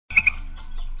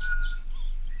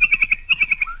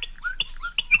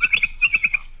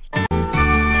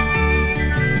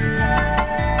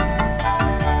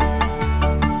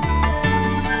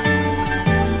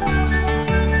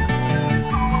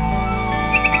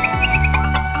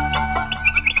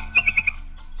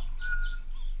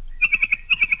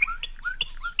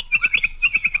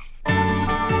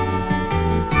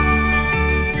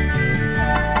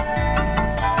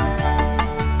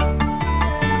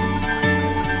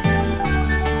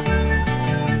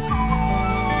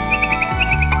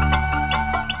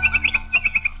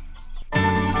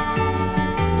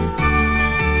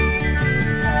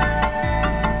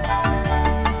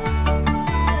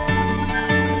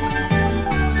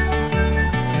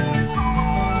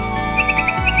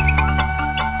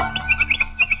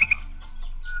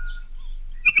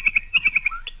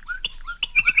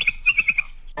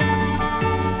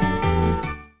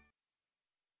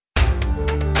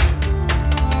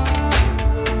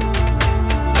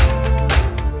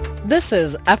This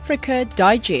is Africa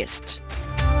Digest.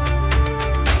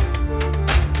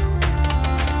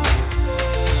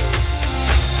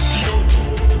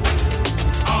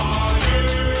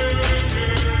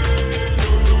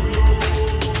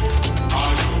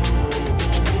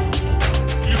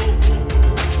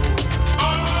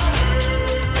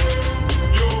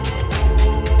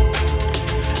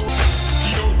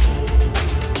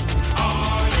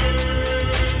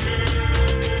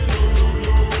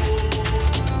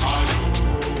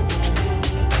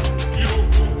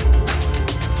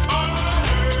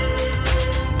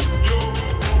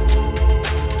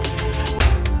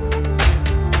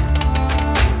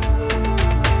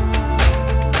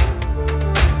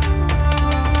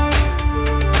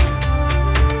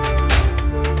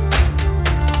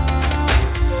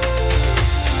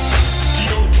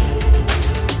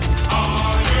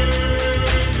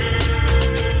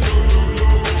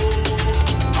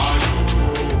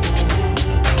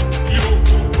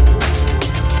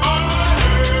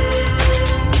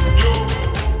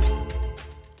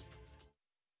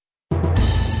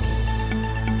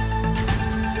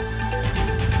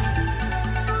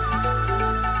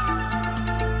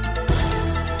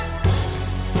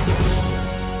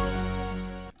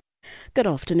 Good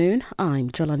afternoon,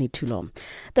 I'm Jolani Tulo.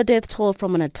 The death toll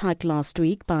from an attack last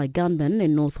week by gunmen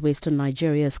in northwestern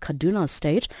Nigeria's Kaduna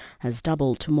state has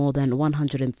doubled to more than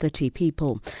 130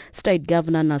 people. State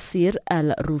Governor Nasir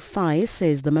El-Rufai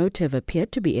says the motive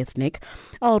appeared to be ethnic.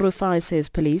 El-Rufai says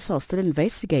police are still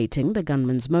investigating the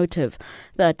gunman's motive.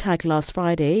 The attack last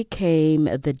Friday came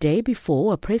the day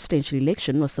before a presidential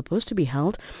election was supposed to be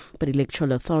held, but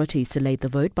electoral authorities delayed the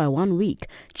vote by 1 week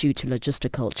due to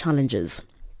logistical challenges.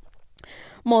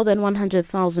 More than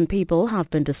 100,000 people have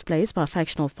been displaced by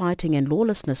factional fighting and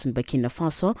lawlessness in Burkina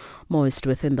Faso, most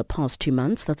within the past 2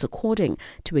 months. That's according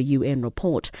to a UN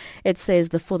report. It says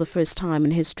that for the first time in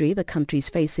history, the country is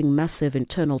facing massive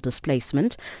internal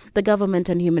displacement. The government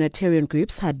and humanitarian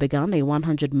groups had begun a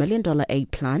 $100 million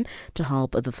aid plan to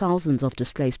help the thousands of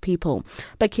displaced people.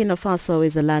 Burkina Faso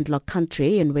is a landlocked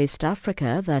country in West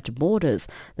Africa that borders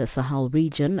the Sahel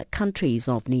region, countries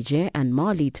of Niger and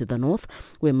Mali to the north,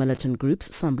 where militant groups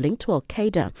some linked to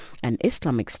Al-Qaeda and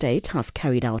Islamic State have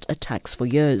carried out attacks for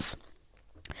years.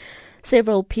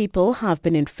 Several people have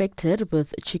been infected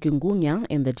with chikungunya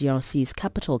in the DRC's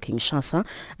capital, Kinshasa,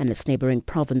 and its neighboring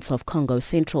province of Congo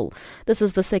Central. This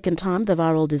is the second time the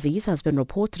viral disease has been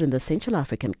reported in the Central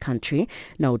African country.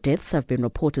 No deaths have been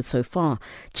reported so far.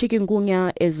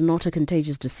 Chikungunya is not a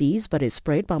contagious disease, but is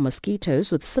spread by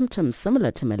mosquitoes with symptoms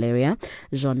similar to malaria.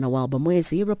 Jean-Noel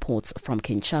Bamwezi reports from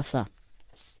Kinshasa.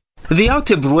 The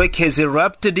outbreak has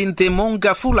erupted in the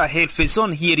Mongafula health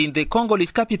zone here in the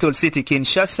Congolese capital city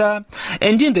Kinshasa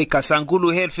and in the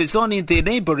Kasangulu health zone in the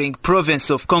neighboring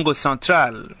province of Congo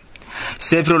Central.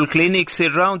 Several clinics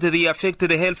around the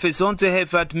affected health zones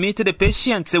have admitted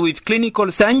patients with clinical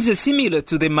signs similar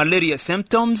to the malaria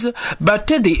symptoms,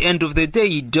 but at the end of the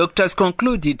day, doctors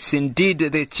concluded it's indeed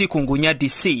the chikungunya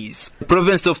disease. The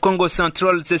province of Congo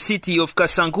Central, the city of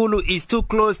Kasangulu, is too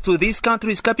close to this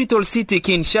country's capital city,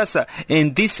 Kinshasa,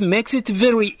 and this makes it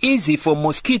very easy for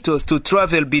mosquitoes to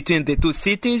travel between the two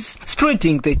cities,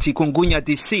 spreading the chikungunya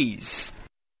disease.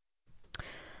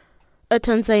 A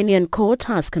Tanzanian court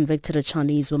has convicted a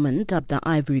Chinese woman dubbed the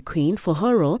Ivory Queen for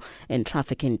her role in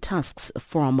trafficking tusks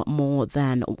from more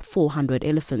than 400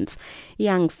 elephants.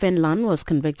 Yang Fenlan was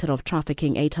convicted of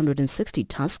trafficking 860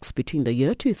 tusks between the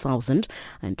year 2000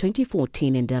 and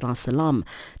 2014 in Dar es Salaam.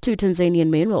 2 Tanzanian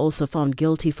men were also found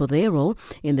guilty for their role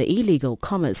in the illegal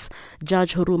commerce.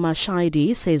 Judge Huruma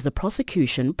Shaidi says the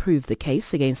prosecution proved the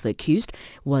case against the accused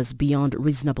was beyond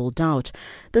reasonable doubt.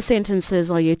 The sentences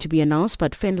are yet to be announced,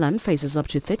 but Fenlan faces up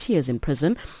to 30 years in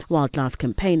prison. Wildlife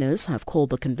campaigners have called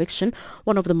the conviction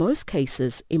one of the most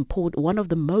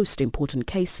important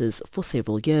cases for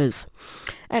several years.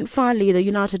 And finally, the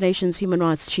United Nations Human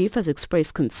Rights Chief has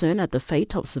expressed concern at the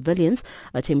fate of civilians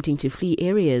attempting to flee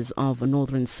areas of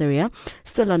northern Syria,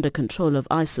 still under control of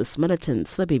ISIS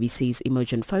militants. The BBC's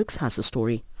Imogen Folks has a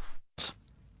story.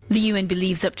 The UN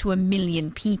believes up to 1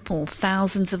 million people,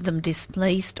 thousands of them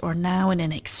displaced, are now in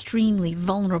an extremely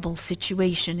vulnerable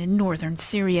situation in northern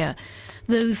Syria.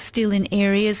 Those still in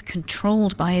areas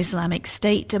controlled by Islamic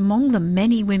State, among them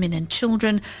many women and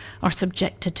children, are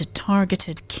subjected to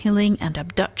targeted killing and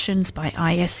abductions by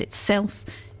IS itself,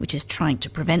 which is trying to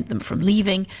prevent them from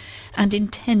leaving, and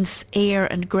intense air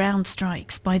and ground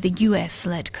strikes by the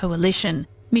US-led coalition.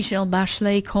 Michelle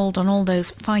Bachelet called on all those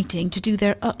fighting to do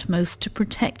their utmost to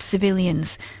protect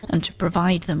civilians and to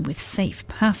provide them with safe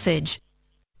passage.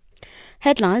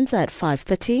 Headlines at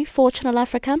 5:30 for Channel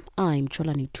Africa. I'm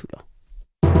Jolani Tulo.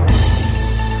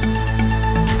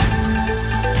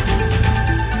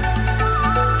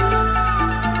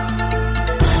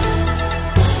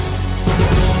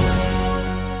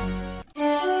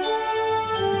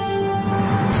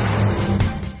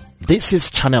 This is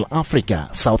Channel Africa,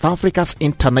 South Africa's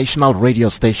international radio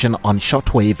station on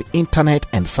shortwave, internet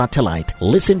and satellite.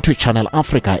 Listen to Channel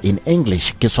Africa in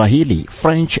English, Kiswahili,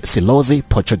 French, Silozi,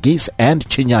 Portuguese and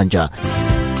Chinyanja.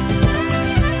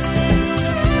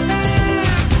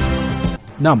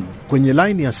 Naam, kwenye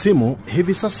line ya simu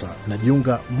hivi sasa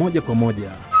najiunga moja kwa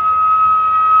moja.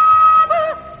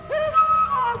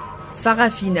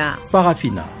 Farafina.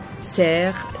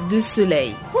 Terre de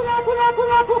soleil.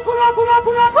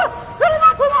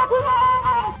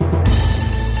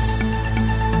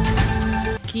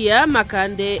 Kia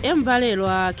Makande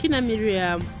Emvalelwa Kina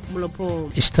Miriam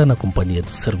Mulopo. Está na companhia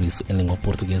do Serviço em Língua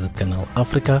Portuguesa do Canal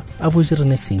África, a voz da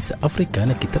Renascença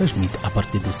Africana que transmite a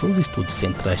partir dos seus estúdios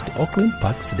centrais de Auckland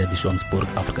Park, cidade de Johannesburg,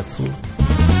 África do Sul.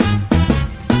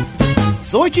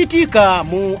 Zochitika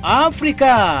mu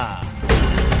África.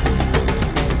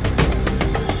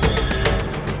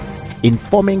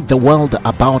 Informing the world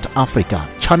about Africa,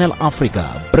 Channel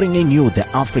Africa, bringing you the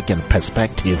African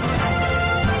perspective.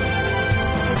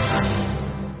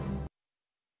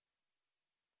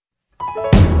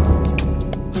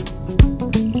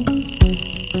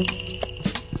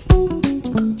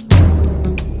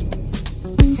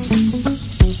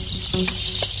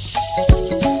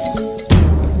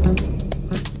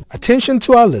 Attention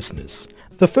to our listeners.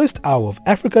 The first hour of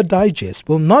Africa Digest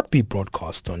will not be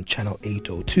broadcast on Channel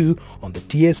 802 on the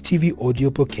DSTV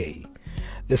audio bouquet.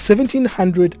 The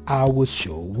 1700 hours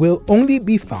show will only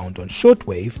be found on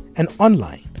shortwave and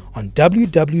online on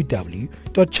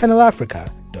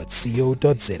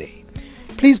www.channelafrica.co.za.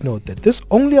 Please note that this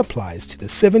only applies to the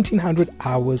 1700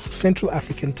 hours Central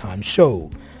African Time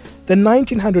show. The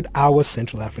 1900 hours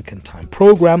Central African Time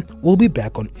program will be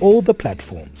back on all the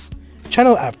platforms.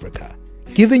 Channel Africa,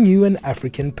 giving you an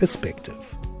African perspective.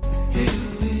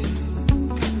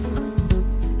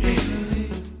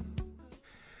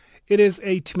 It is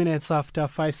 8 minutes after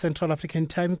 5 Central African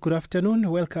Time. Good afternoon.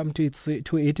 Welcome to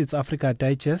It's Africa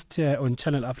Digest on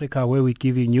Channel Africa, where we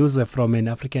give you news from an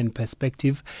African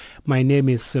perspective. My name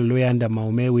is Luyanda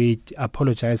Maume. We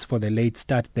apologize for the late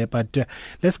start there, but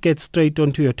let's get straight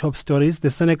on to your top stories.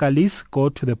 The Senegalese go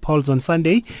to the polls on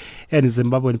Sunday, and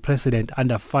Zimbabwean President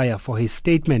under fire for his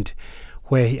statement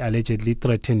where he allegedly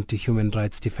threatened human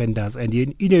rights defenders. And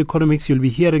in economics, you'll be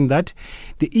hearing that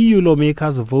the EU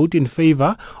lawmakers vote in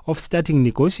favor of starting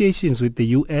negotiations with the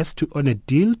US on a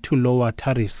deal to lower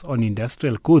tariffs on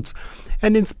industrial goods.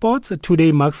 And in sports,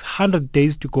 today marks 100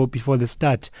 days to go before the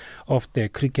start of the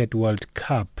Cricket World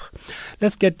Cup.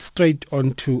 Let's get straight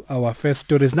on to our first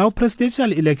stories. Now,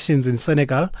 presidential elections in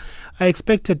Senegal are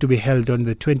expected to be held on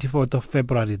the 24th of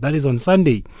February. That is on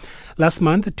Sunday. Last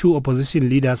month, two opposition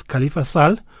leaders, Khalifa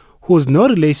Sall, who has no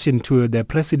relation to the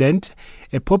president,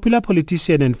 a popular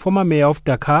politician and former mayor of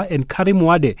Dakar, and Karim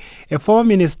Wade, a former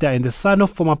minister and the son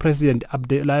of former president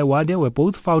Abdoulaye Wade, were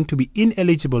both found to be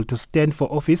ineligible to stand for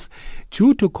office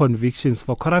due to convictions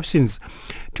for corruptions.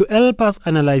 To help us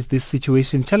analyze this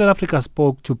situation, Channel Africa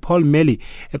spoke to Paul Melly,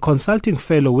 a consulting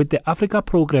fellow with the Africa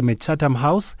program at Chatham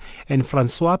House, and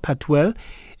Francois Patuel,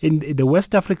 in the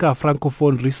West Africa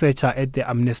Francophone researcher at the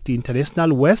Amnesty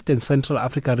International West and Central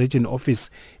Africa Region Office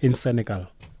in Senegal.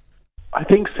 I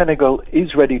think Senegal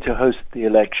is ready to host the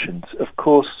elections. Of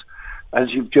course,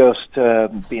 as you've just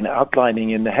been outlining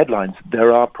in the headlines,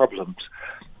 there are problems.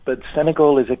 But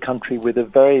Senegal is a country with a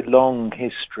very long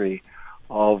history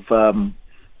of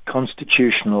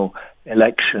constitutional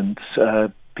elections.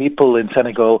 People in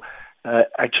Senegal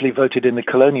actually voted in the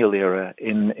colonial era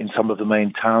in some of the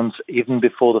main towns, even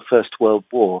before the First World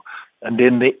War. And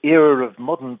in the era of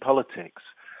modern politics,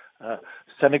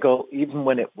 Senegal, even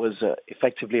when it was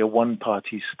effectively a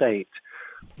one-party state,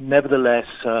 nevertheless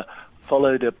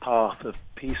followed a path of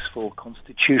peaceful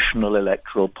constitutional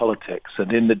electoral politics.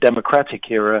 And in the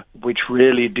democratic era, which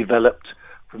really developed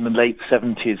from the late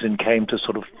 70s and came to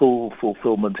sort of full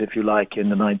fulfillment, if you like, in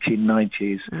the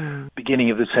 1990s,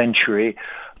 beginning of the century,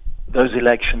 those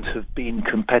elections have been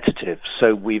competitive.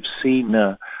 So we've seen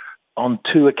on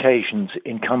two occasions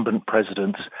incumbent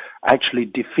presidents actually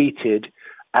defeated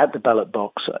at the ballot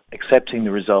box, accepting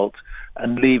the result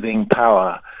and leaving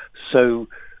power. So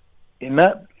in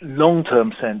that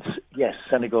long-term sense, yes,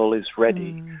 Senegal is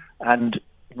ready. And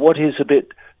what is a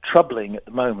bit troubling at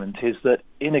the moment is that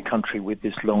in a country with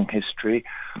this long history,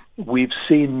 we've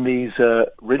seen these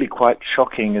really quite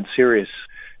shocking and serious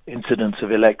incidents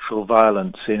of electoral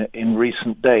violence in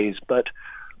recent days. But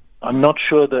I'm not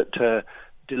sure that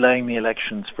delaying the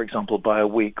elections, for example, by a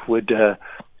week would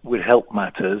help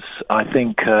matters. I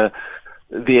think the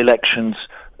elections,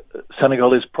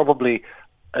 Senegal is probably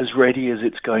as ready as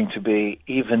it's going to be,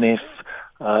 even if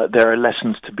there are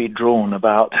lessons to be drawn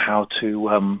about how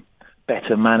to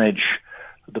better manage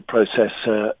the process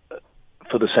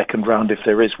for the second round, if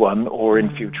there is one, or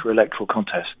in future electoral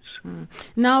contests.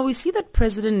 Now, we see that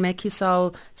President Macky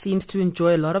Sall seems to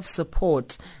enjoy a lot of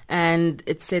support, and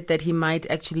it's said that he might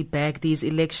actually back these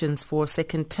elections for a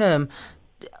second term.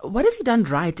 What has he done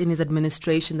right in his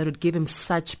administration that would give him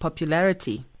such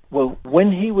popularity? Well,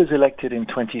 when he was elected in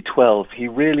 2012, he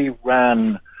really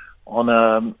ran on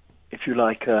a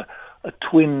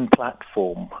twin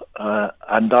platform.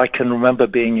 And I can remember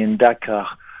being in Dakar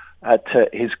at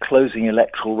his closing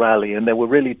electoral rally, and there were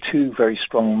really two very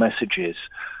strong messages.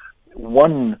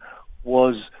 One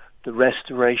was the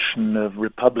restoration of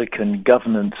Republican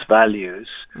governance values,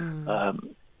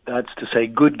 that's to say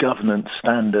good governance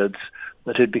standards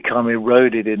that had become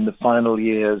eroded in the final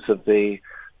years of the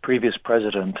previous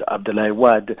president, Abdoulaye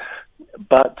Wade.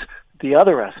 But the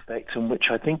other aspect, in which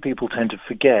I think people tend to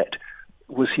forget,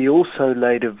 was he also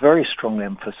laid a very strong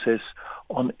emphasis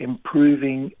on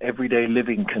improving everyday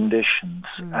living conditions.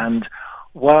 And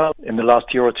while in the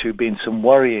last year or two been some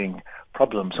worrying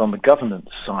problems on the governance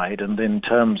side and in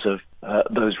terms of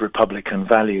those Republican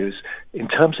values, in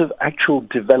terms of actual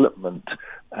development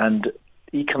and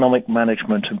economic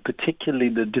management, and particularly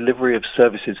the delivery of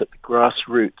services at the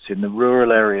grassroots in the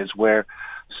rural areas where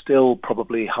still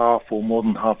probably half or more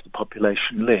than half the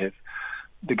population live,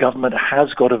 the government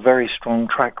has got a very strong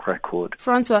track record.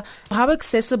 Francois, how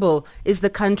accessible is the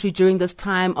country during this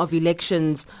time of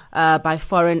elections by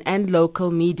foreign and local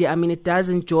media? I mean, it does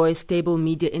enjoy a stable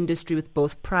media industry with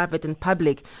both private and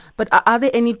public. But are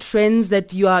there any trends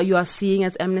that you are seeing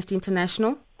as Amnesty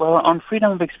International? Well, on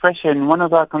freedom of expression, one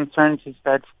of our concerns is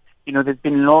that, there's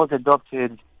been laws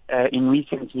adopted in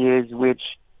recent years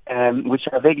which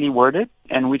are vaguely worded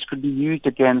and which could be used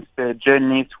against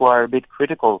journalists who are a bit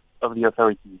critical of the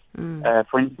authorities.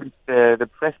 For instance, the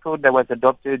press code that was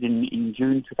adopted in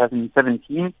June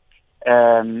 2017,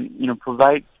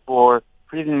 provides for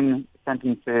prison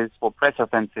sentences for press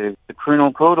offenses. The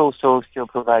criminal code also still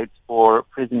provides for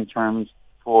prison terms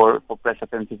for press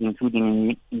offenses,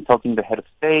 including insulting the head of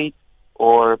state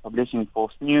or publishing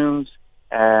false news.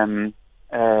 That's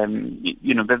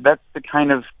the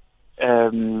kind of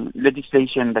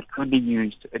legislation that could be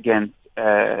used against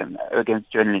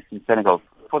journalists in Senegal.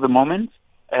 For the moment,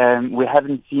 we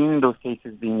haven't seen those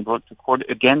cases being brought to court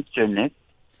against journalists,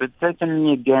 but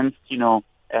certainly against,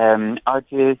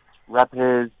 artists,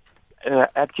 rappers,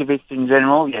 activists in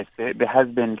general. Yes, there has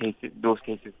been those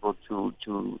cases brought to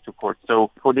court. So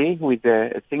Code, who is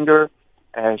a singer,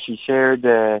 she shared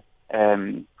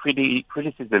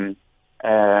criticism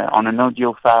on an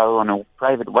audio file on a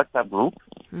private WhatsApp group,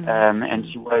 and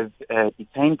she was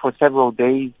detained for several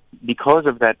days because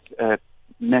of that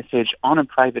message on a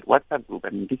private WhatsApp group.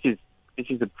 I mean, this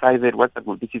is a private WhatsApp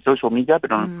group. This is social media,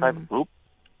 but on a private group.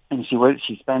 And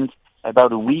she spent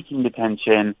about a week in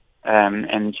detention,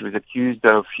 and she was accused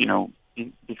of,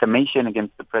 defamation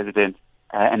against the president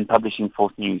and publishing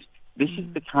false news. This is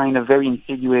the kind of very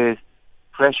insidious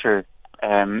pressure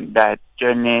that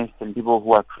journalists and people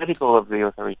who are critical of the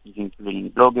authorities, including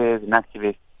bloggers and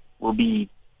activists, will be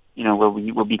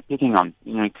picking on.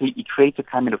 It creates a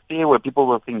climate of fear where people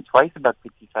will think twice about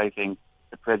criticizing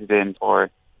the president or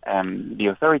the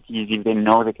authorities if they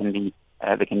know they can be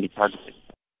targeted.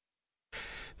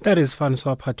 That is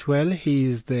Francois Patuel. He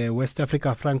is the West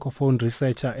Africa Francophone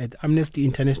researcher at Amnesty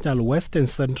International West and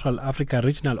Central Africa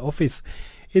Regional Office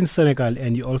in Senegal,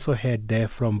 and you also heard there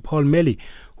from Paul Melly,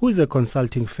 who is a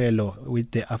consulting fellow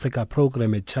with the Africa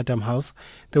program at Chatham House.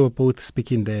 They were both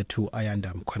speaking there to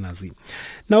Ayanda Mkhwanazi.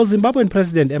 Now, Zimbabwean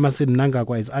President Emmerson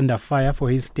Mnangagwa is under fire for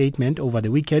his statement over the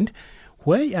weekend,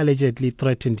 where he allegedly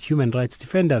threatened human rights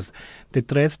defenders. The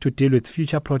threats to deal with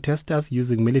future protesters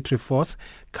using military force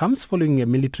comes following a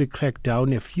military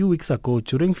crackdown a few weeks ago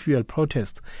during fuel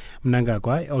protests.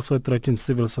 Mnangagwa also threatened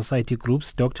civil society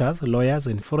groups, doctors, lawyers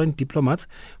and foreign diplomats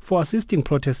for assisting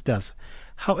protesters.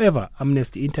 However,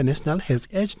 Amnesty International has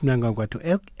urged Mnangagwa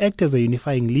to act as a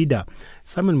unifying leader.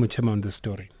 Samuel Muchema on the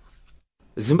story.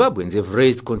 Zimbabweans have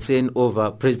raised concern over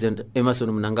President Emmerson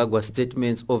Mnangagwa's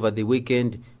statements over the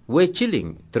weekend, where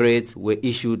chilling threats were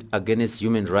issued against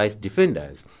human rights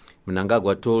defenders.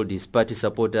 Mnangagwa told his party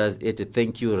supporters at a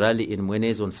thank you rally in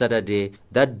Mwenes on Saturday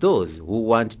that those who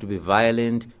want to be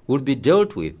violent will be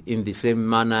dealt with in the same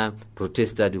manner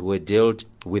protesters were dealt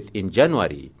with in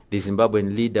January. The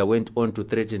Zimbabwean leader went on to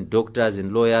threaten doctors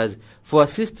and lawyers for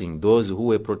assisting those who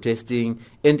were protesting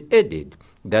and added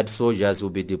that soldiers will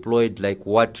be deployed like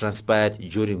what transpired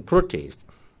during protests.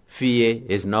 Fear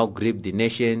has now gripped the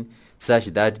nation, such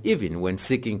that even when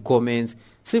seeking comments,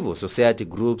 civil society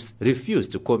groups refuse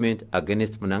to comment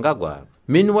against Mnangagwa.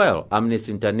 Meanwhile,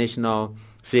 Amnesty International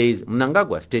says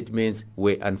Mnangagwa's statements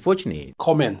were unfortunate.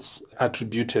 Comments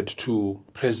attributed to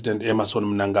President Emmerson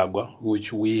Mnangagwa,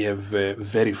 which we have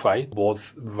verified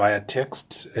both via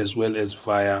text as well as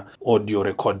via audio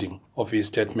recording of his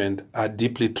statement, are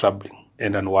deeply troubling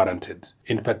and unwarranted,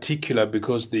 in particular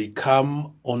because they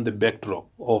come on the backdrop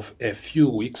of a few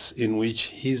weeks in which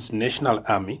his national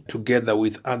army, together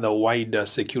with other wider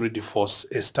security force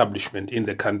establishment in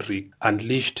the country,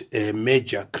 unleashed a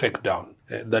major crackdown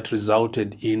that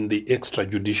resulted in the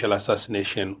extrajudicial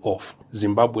assassination of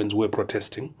Zimbabweans who were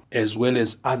protesting, as well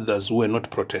as others who were not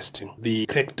protesting. The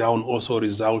crackdown also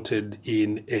resulted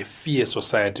in a fear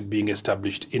society being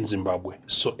established in Zimbabwe.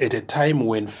 So at a time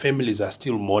when families are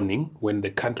still mourning, when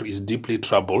the country is deeply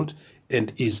troubled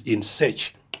and is in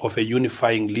search of a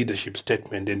unifying leadership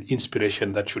statement and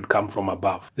inspiration that should come from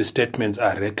above, the statements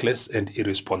are reckless and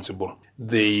irresponsible.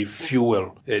 They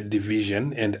fuel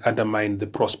division and undermine the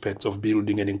prospects of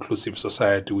building an inclusive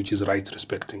society which is rights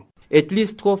respecting. At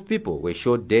least 12 people were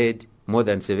shot dead, more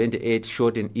than 78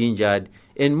 shot and injured,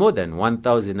 and more than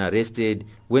 1,000 arrested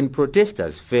when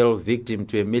protesters fell victim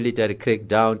to a military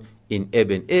crackdown in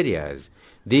urban areas.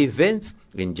 The events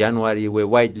in January were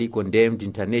widely condemned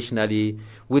internationally,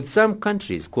 with some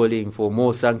countries calling for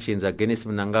more sanctions against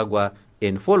Mnangagwa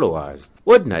and followers.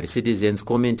 Ordinary citizens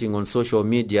commenting on social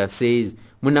media says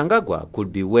Mnangagwa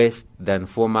could be worse than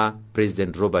former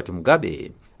President Robert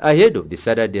Mugabe. Ahead of the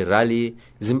Saturday rally,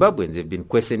 Zimbabweans have been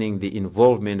questioning the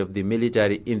involvement of the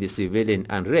military in the civilian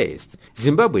unrest.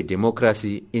 Zimbabwe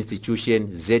Democracy Institution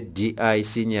ZDI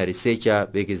senior researcher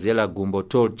Bekezela Gumbo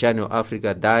told Channel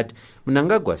Africa that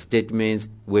Mnangagwa's statements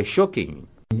were shocking.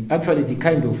 Actually, the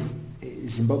kind of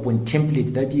Zimbabwean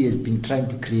template that he has been trying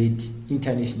to create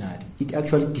internationally, it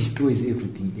actually destroys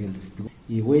everything else.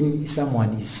 When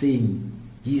someone is saying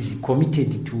he's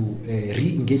committed to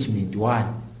re-engagement,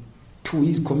 1, 2,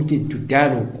 he's committed to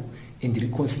dialogue and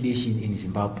reconciliation in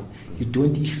Zimbabwe, you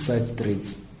don't issue such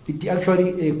threats. It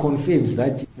actually confirms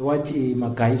that what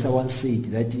Magaisa once said,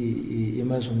 that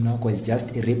Emmerson Mnangagwa is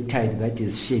just a reptile that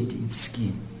has shed its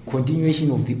skin.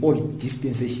 Continuation of the old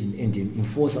dispensation and an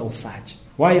enforcer of such.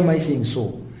 Why am I saying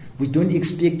so? We don't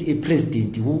expect a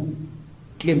president who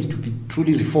claims to be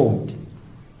truly reformed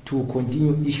to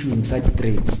continue issuing such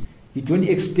threats. We don't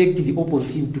expect the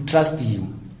opposition to trust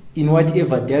him in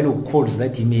whatever dialogue calls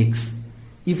that he makes.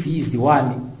 If he is the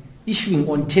one issuing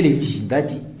on television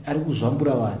that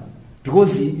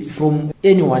because from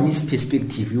anyone's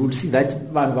perspective, you will see that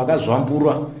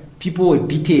people were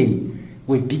beaten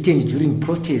during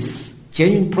protests,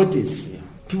 genuine protests.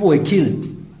 People were killed,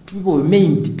 people were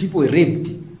maimed, people were raped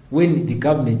when the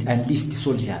government unleashed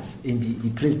soldiers and the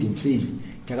president says,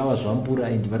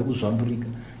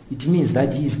 it means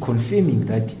that he is confirming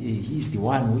that he is the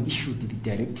one who issued the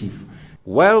directive.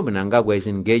 While Mnangagwa is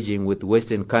engaging with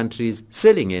Western countries,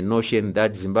 selling a notion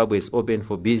that Zimbabwe is open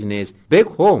for business, back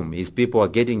home his people are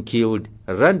getting killed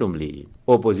randomly.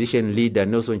 Opposition leader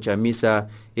Nelson Chamisa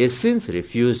has since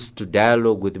refused to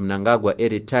dialogue with Mnangagwa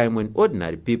at a time when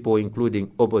ordinary people,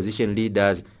 including opposition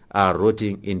leaders, are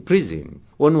rotting in prison.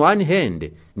 On one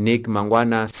hand, Nick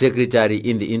Mangwana, secretary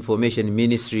in the Information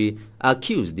Ministry,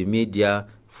 accused the media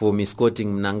for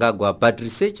misquoting Mnangagwa, but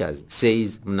researchers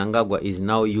says Mnangagwa is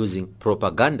now using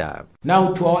propaganda.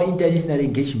 Now to our international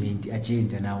engagement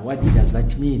agenda, now what does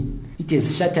that mean? It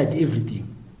has shattered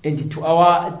everything. And to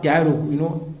our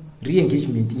dialogue,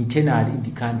 re-engagement internally in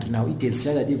the country, now it has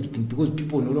shattered everything because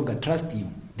people no longer trust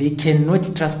him. They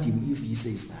cannot trust him if he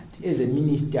says that. As a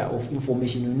Minister of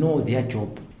Information, their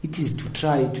job. It is to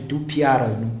try to do PR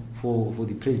for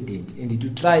the president and to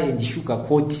try and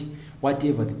sugarcoat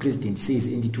whatever the president says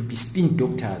and to be spin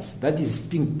doctors. That is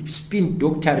spin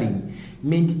doctoring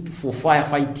meant for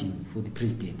firefighting for the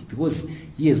president because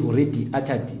he has already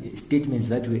uttered statements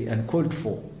that were uncalled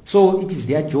for. So it is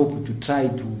their job to try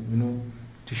to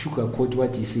sugarcoat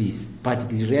what he says. But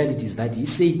the reality is that he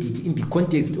said it in the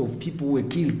context of people who were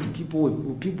killed, people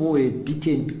were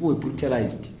beaten, people were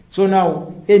brutalized. So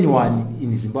now anyone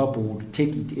in Zimbabwe would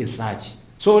take it as such.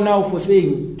 So now to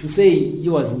say he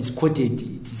was misquoted,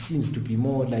 it seems to be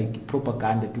more like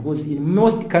propaganda because in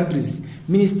most countries,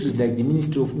 ministries like the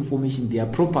Ministry of Information, they are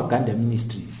propaganda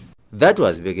ministries. That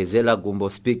was Bekezela Gumbo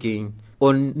speaking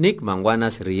on Nick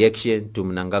Mangwana's reaction to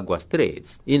Mnangagwa's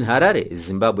threats. In Harare,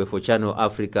 Zimbabwe, for Channel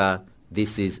Africa,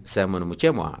 this is Simon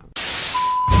Muchemwa.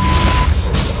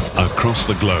 across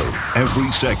the globe.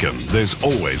 Every second, there's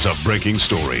always a breaking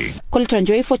story. Colton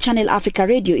Joy for Channel Africa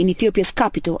Radio in Ethiopia's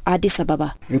capital, Addis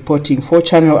Ababa. Reporting for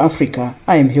Channel Africa,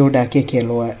 I am Hilda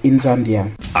Kekeloa in Zambia.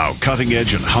 Our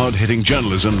cutting-edge and hard-hitting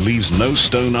journalism leaves no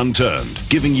stone unturned,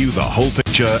 giving you the whole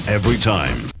picture every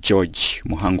time. George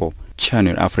Muhango,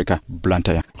 Channel Africa,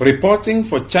 Blantyre. Reporting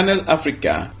for Channel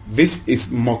Africa, this is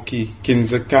Moki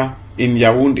Kinzeka in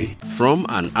Yaoundé. From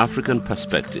an African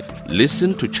perspective,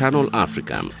 listen to Channel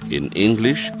Africa in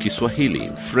English, Kiswahili,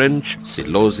 French,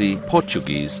 Silozi,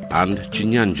 Portuguese, and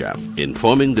Chinyanja,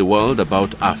 informing the world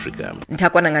about Africa.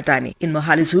 Ntakwana Ngatani in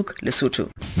Mohalizuk,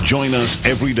 Lesotho. Join us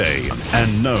every day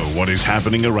and know what is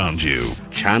happening around you.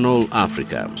 Channel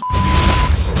Africa.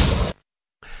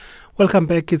 Welcome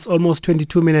back. It's almost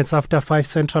 22 minutes after 5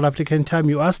 Central African time.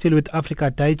 You are still with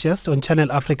Africa Digest on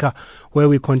Channel Africa, where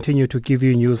we continue to give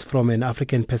you news from an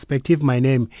African perspective. My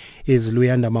name is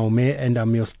Luyanda Maume, and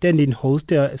I'm your standing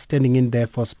host, standing in there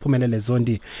for Spumelele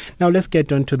Zondi. Now let's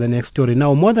get on to the next story.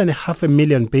 Now, more than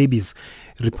 500,000 babies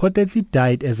reportedly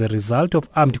died as a result of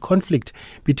armed conflict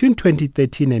between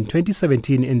 2013 and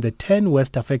 2017 in the 10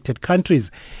 West affected countries.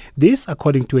 This,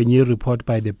 according to a new report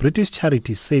by the British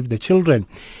charity Save the Children.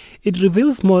 It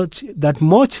reveals that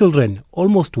more children,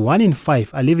 almost 1 in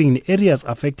 5, are living in areas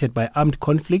affected by armed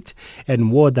conflict and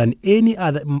more than any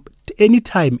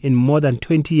time in more than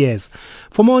 20 years.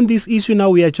 For more on this issue,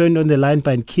 now we are joined on the line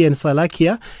by Kian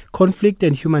Salakia, Conflict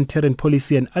and Humanitarian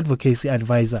Policy and Advocacy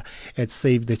Advisor at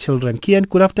Save the Children. Kian,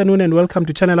 good afternoon and welcome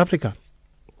to Channel Africa.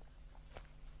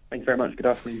 Thank you very much. Good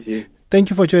afternoon to you.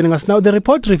 Thank you for joining us. Now, the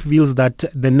report reveals that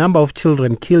the number of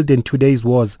children killed in today's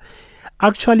wars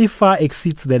actually far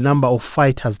exceeds the number of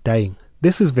fighters dying.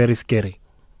 This is very scary.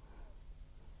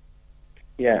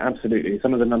 Yeah, absolutely.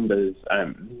 Some of the numbers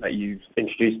that you've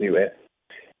introduced me with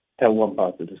tell one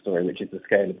part of the story, which is the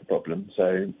scale of the problem.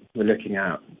 So we're looking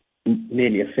at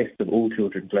nearly a fifth of all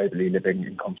children globally living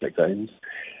in conflict zones,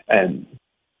 and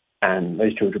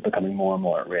those children becoming more and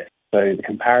more at risk. So the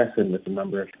comparison with the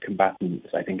number of combatants,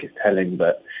 I think, is telling,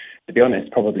 but to be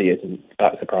honest, probably isn't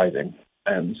that surprising.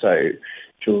 So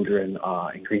children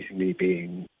are increasingly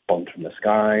being bombed from the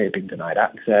sky, being denied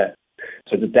access.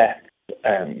 So the deaths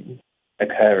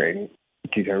occurring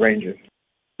due to a range of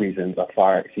reasons are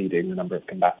far exceeding the number of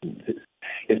combatants.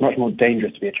 It's much more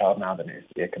dangerous to be a child now than it is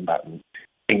to be a combatant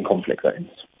in conflict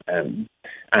zones. And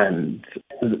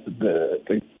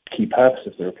the key purpose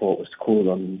of the report was to call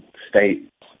on states,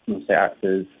 non-state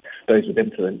actors, those with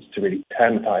influence to really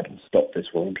turn the tide and stop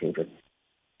this war on children.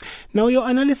 Now, your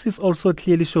analysis also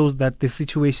clearly shows that the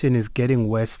situation is getting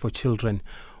worse for children.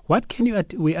 What can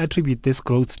we attribute this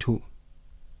growth to?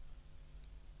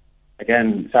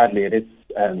 Again, sadly, it is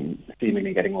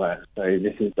seemingly getting worse. So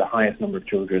this is the highest number of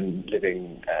children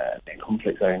living in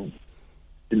conflict zones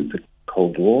since the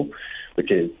Cold War,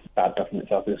 which is bad enough in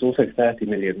itself. But it's also 30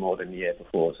 million more than the year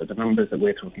before. So the numbers that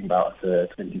we're talking about for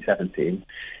 2017,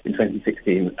 in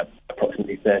 2016,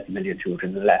 approximately 30 million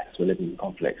children less were living in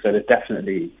conflict. So there's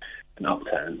definitely an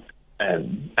upturn.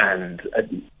 And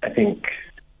I think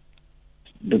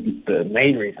the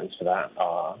main reasons for that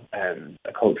are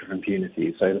a culture of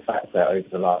impunity. So the fact that over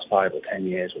the last 5 or 10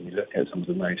 years, when you look at some of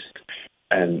the most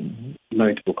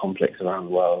notable conflicts around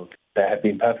the world, there have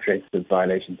been perpetrators of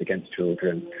violations against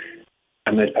children,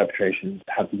 and those perpetrations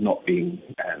have not been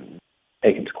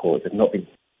taken to court. They've not been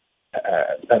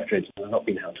perpetrators have not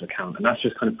been held to account, and that's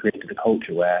just kind of created a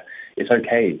culture where it's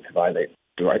okay to violate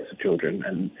the rights of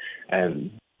children.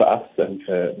 And for us and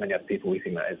for many other people, we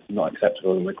think that is not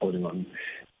acceptable, and we're calling on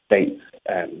states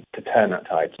to turn that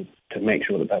tide to make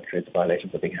sure that perpetrators of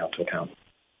violations are being held to account.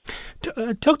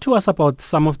 Talk to us about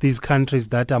some of these countries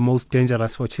that are most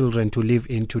dangerous for children to live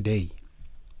in today.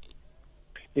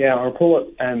 Yeah, our report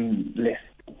lists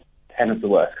 10 of the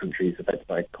worst countries affected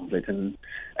by conflict,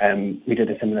 and we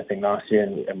did a similar thing last year,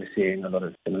 and we're seeing a lot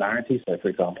of similarities. So, for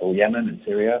example, Yemen and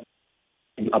Syria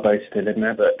are both still in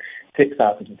there, but 6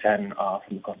 out of the 10 are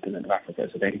from the continent of Africa.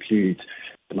 So they include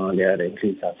Somalia, they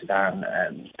include South Sudan,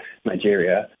 and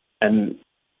Nigeria, and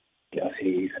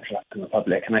DRC, Central African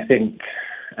Republic. And I think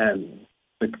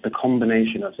the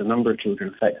combination of the number of children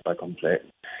affected by conflict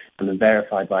and the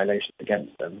verified violations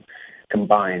against them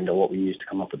combined are what we use to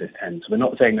come up with this 10. So we're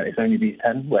not saying that it's only these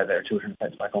 10 where there are children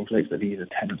affected by conflict, but these are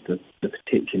 10 of the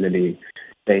particularly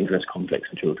dangerous conflicts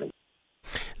for children.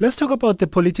 Let's talk about the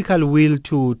political will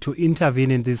to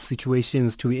intervene in these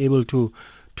situations, to be able to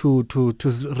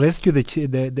rescue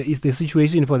the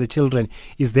situation for the children.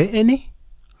 Is there any?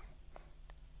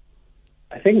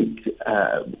 I think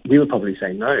we would probably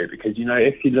say no, because,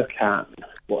 if you look at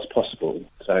what's possible,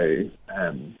 so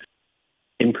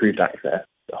improved access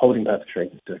holding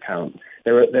perpetrators to account.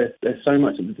 There's so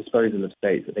much at the disposal of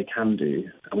states that they can do,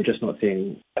 and we're just not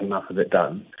seeing enough of it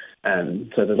done.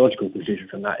 And so the logical conclusion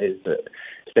from that is that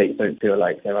states don't feel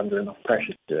like they're under enough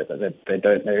pressure to do it,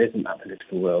 that there isn't that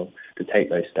political will to take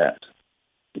those steps.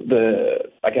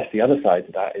 I guess the other side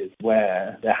to that is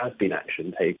where there has been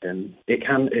action taken. This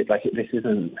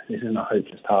isn't a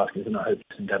hopeless task. This isn't a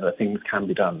hopeless endeavour. Things can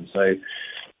be done. So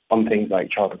on things like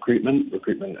child recruitment of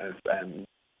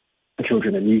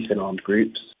children and youth in armed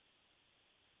groups,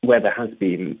 where there has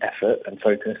been effort and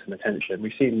focus and attention,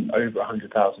 we've seen over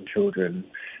 100,000 children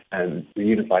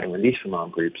reunified and released from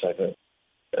armed groups over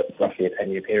roughly a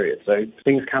 10-year period. So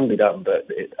things can be done, but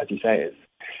as you say, it's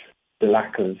the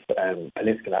lack of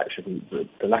political action,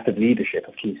 the lack of leadership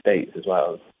of key states as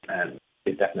well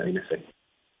is definitely missing.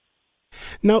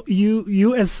 Now,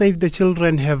 you as Save the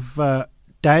Children have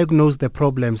diagnosed the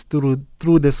problems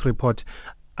through this report.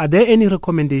 Are there any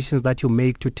recommendations that you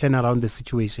make to turn around the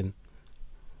situation?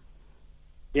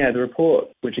 Yeah, the report,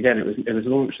 which again it was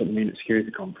launched at the Munich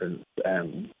Security Conference,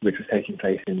 which was taking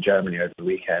place in Germany over the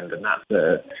weekend, and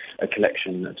that's a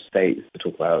collection of states to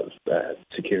talk about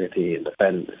security and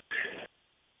defence.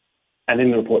 And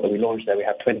in the report that we launched there, we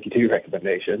have 22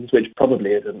 recommendations, which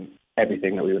probably isn't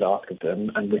everything that we would ask of them,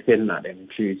 and within that it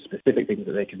includes specific things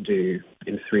that they can do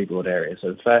in 3 broad areas.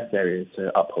 So the first area is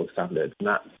to uphold standards, and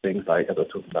that's things like, as I was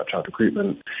talking about, child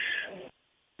recruitment,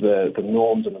 the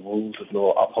norms and the rules of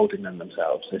law, upholding them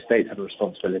themselves. So states have a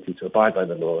responsibility to abide by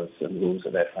the laws and rules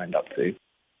that they're signed up to.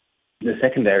 The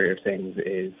second area of things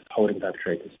is holding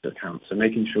perpetrators to account. So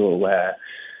making sure where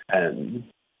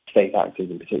state actors,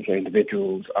 in particular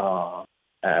individuals, are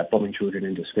bombing children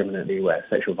indiscriminately, where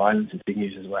sexual violence is being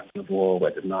used as a weapon of war, where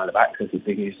denial of access is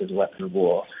being used as a weapon of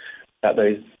war, that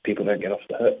those people don't get off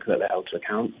the hook, that they're held to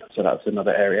account. So that's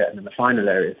another area. And then the final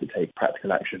area is to take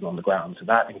practical action on the ground. So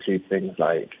that includes things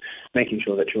like making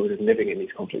sure that children living in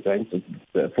these conflict zones,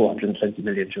 the 420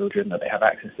 million children, that they have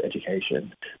access to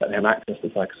education, that they have access to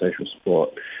psychosocial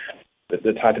support,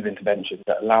 the type of interventions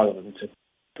that allow them to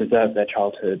preserve their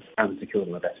childhood and secure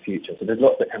them a better future. So there's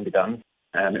lots that can be done.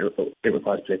 It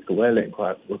requires political will, it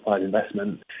requires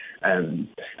investment, and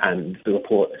the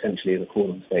report essentially is a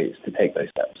call on states to take those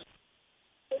steps.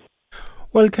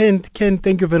 Well, Ken,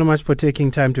 thank you very much for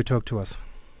taking time to talk to us.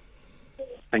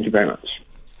 Thank you very much.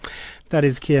 That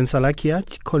is Kian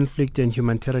Salakia, Conflict and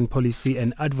Humanitarian Policy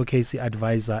and Advocacy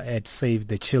Advisor at Save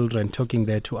the Children, talking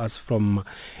there to us from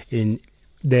in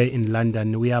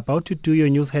London. We are about to do your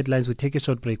news headlines. We'll take a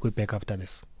short break. We're back after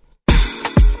this.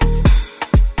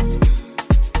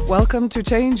 Welcome to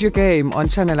Change Your Game on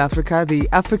Channel Africa, the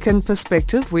African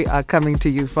perspective. We are coming to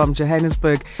you from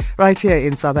Johannesburg, right here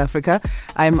in South Africa.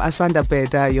 I'm Asanda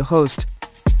Beda, your host.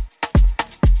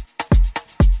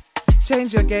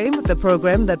 Change Your Game, the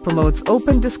program that promotes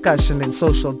open discussion and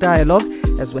social dialogue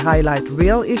as we highlight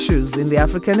real issues in the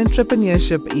African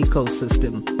entrepreneurship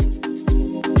ecosystem.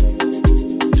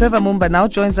 Trevor Mumba now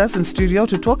joins us in studio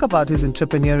to talk about his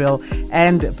entrepreneurial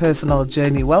and personal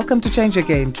journey. Welcome to Change Your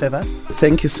Game, Trevor.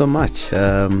 Thank you so much.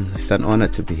 It's an honor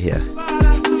to be here.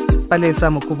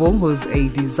 Palesa Mukubong, who's a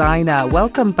designer.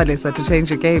 Welcome, Palesa, to Change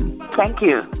Your Game. Thank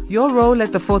you. Your role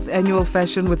at the 4th Annual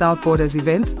Fashion Without Borders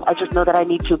event? I just know that I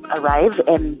need to arrive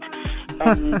and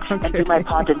do my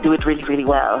part and do it really, really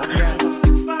well. Yeah.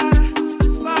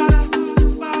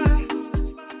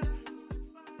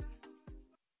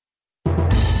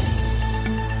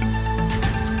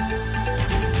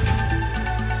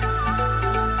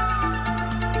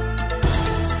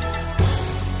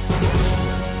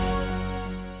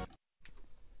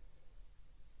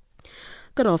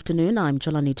 Good afternoon, I'm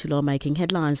Jolani Tulo making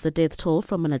headlines. The death toll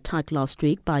from an attack last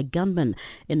week by gunmen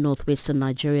in northwestern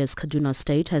Nigeria's Kaduna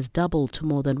state has doubled to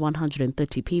more than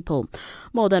 130 people.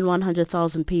 More than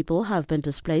 100,000 people have been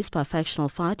displaced by factional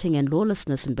fighting and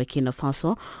lawlessness in Burkina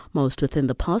Faso, most within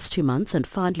the past 2 months. And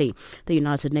finally, the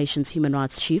United Nations Human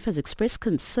Rights Chief has expressed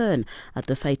concern at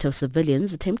the fate of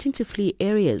civilians attempting to flee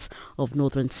areas of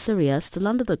northern Syria still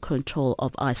under the control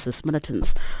of ISIS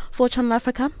militants. For Channel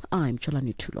Africa, I'm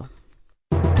Jolani Tulo.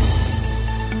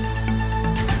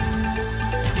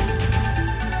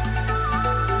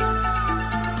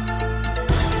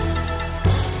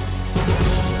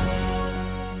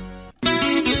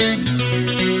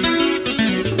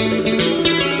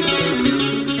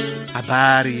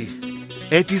 Habari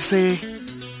etise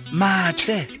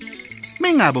mache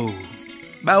mingabo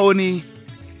baoni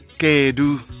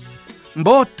kedu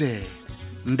mbote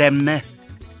ndemne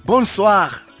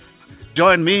bonsoir.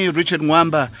 Join me, Richard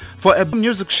Mwamba, for a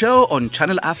music show on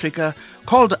Channel Africa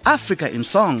called Africa in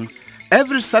Song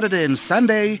every Saturday and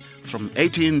Sunday from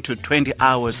 18 to 20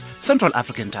 hours Central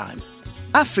African Time.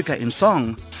 Africa in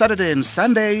Song, Saturday and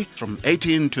Sunday from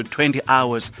 18 to 20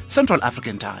 hours Central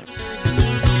African Time.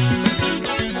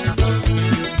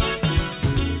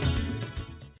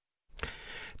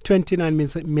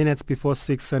 Minutes before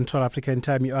 6 Central African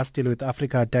Time, you are still with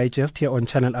Africa Digest here on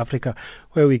Channel Africa,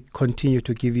 where we continue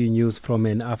to give you news from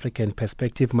an African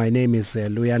perspective. My name is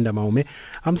Luyanda Maume.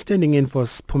 I'm standing in for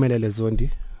Spumelele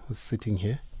Zondi, who's sitting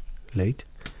here late.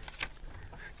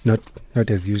 Not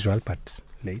as usual, but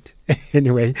late.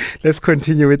 Anyway, let's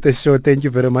continue with the show. Thank you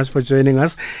very much for joining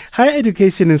us. Higher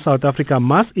education in South Africa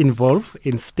must evolve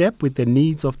in step with the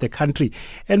needs of the country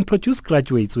and produce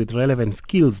graduates with relevant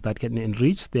skills that can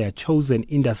enrich their chosen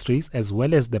industries as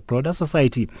well as the broader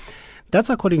society.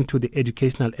 That's according to the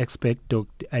educational expert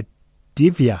Dr.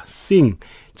 Divya Singh,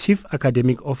 Chief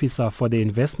Academic Officer for the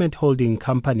investment holding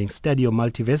company Stadio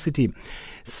Multiversity.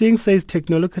 Singh says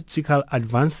technological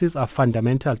advances are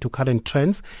fundamental to current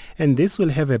trends, and this will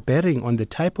have a bearing on the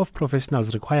type of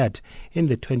professionals required in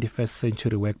the 21st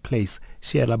century workplace.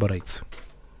 She elaborates.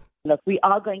 Look, we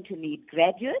are going to need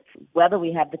graduates. Whether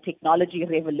we have the technology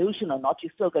revolution or not,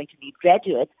 you're still going to need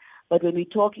graduates. But when we're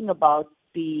talking about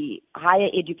the higher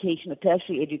education or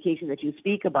tertiary education that you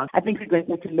speak about, I think we're going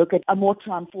to have to look at a more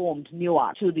transformed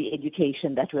nuance to the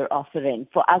education that we're offering.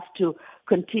 For us to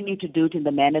continue to do it in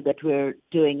the manner that we're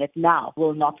doing it now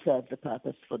will not serve the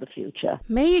purpose for the future.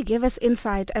 May you give us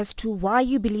insight as to why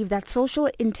you believe that social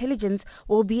intelligence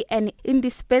will be an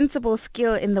indispensable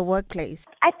skill in the workplace?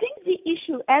 I think the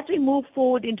issue, as we move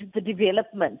forward into the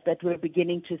development that we're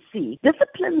beginning to see,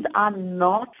 disciplines are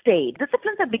not stayed.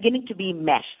 Disciplines are beginning to be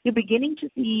meshed. You're beginning to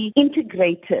see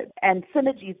integrated and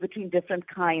synergies between different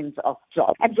kinds of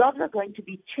jobs. And jobs are going to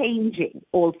be changing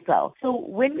also. So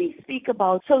when we speak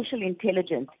about social intelligence,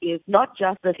 is not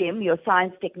just the STEM, your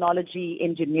science, technology,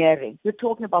 engineering. We're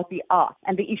talking about the art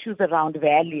and the issues around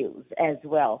values as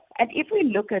well. And if we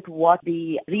look at what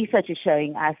the research is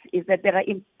showing us, is that there are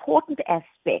important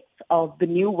aspects of the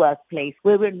new workplace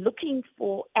where we're looking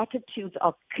for attitudes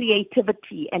of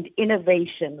creativity and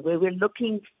innovation, where we're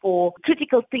looking for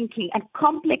critical thinking and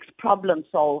complex problem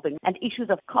solving and issues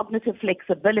of cognitive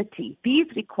flexibility. These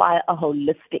require a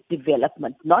holistic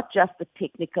development, not just the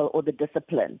technical or the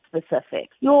discipline specific.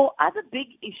 Your other big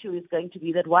issue is going to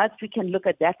be that whilst we can look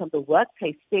at that from the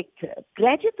workplace sector,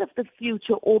 graduates of the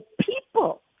future or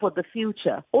people for the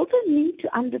future also need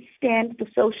to understand the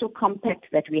social compact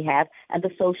that we have and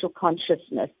the social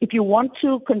consciousness. If you want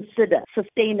to consider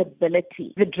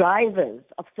sustainability, the drivers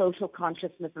of social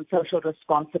consciousness and social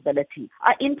responsibility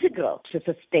are integral to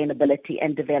sustainability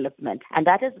and development. And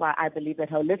that is why I believe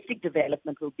that holistic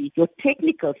development will be your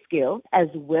technical skill as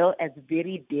well as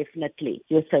very definitely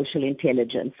your social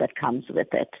intelligence that comes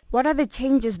with it. What are the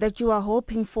changes that you are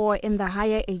hoping for in the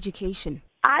higher education?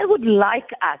 I would like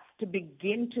us to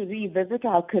begin to revisit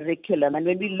our curriculum. And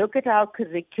when we look at our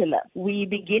curriculum, we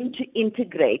begin to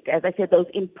integrate, as I said, those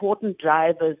important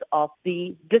drivers of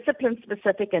the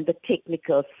discipline-specific and the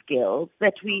technical skills,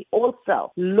 that we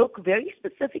also look very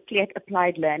specifically at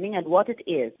applied learning and what it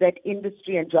is that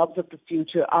industry and jobs of the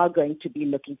future are going to be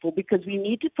looking for, because we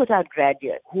need to put our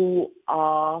graduates who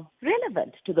are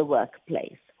relevant to the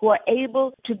workplace, who are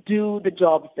able to do the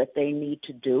jobs that they need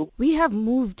to do. We have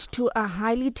moved to a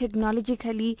highly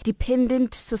technologically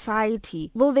dependent society.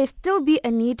 Will there still be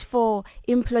a need for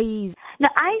employees? Now,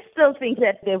 I still think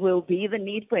that there will be the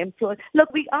need for employees.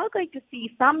 Look, we are going to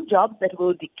see some jobs that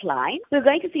will decline. We're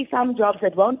going to see some jobs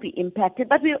that won't be impacted,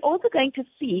 but we're also going to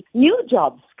see new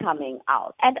jobs coming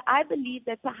out. And I believe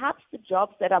that perhaps the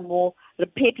jobs that are more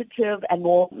repetitive and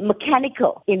more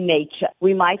mechanical in nature,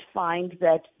 we might find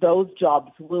that those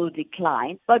jobs will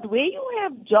decline. But where you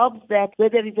have jobs where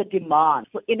there is a demand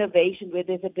for innovation, where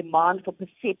there's a demand for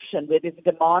perception, where there's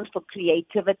a demand for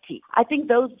creativity, I think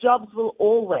those jobs will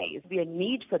always be a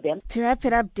need for them. To wrap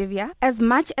it up, Divya, as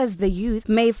much as the youth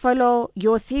may follow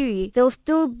your theory, they'll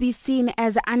still be seen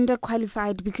as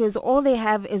underqualified because all they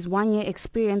have is 1 year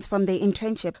experience from their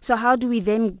internship. So how do we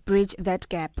then bridge that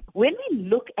gap? When we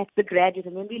look at the graduate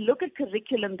and when we look at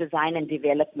curriculum design and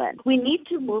development, we need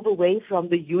to move away from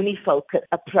the uni-focused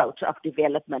approach of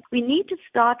development. We need to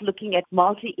start looking at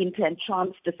multi-inter and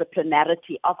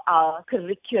transdisciplinarity of our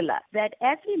curricula, that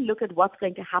as we look at what's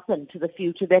going to happen to the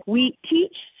future, that we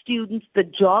teach students the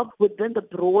job within the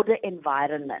broader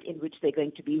environment in which they're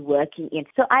going to be working in.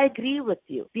 So I agree with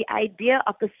you. The idea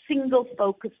of a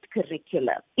single-focused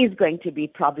curriculum is going to be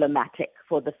problematic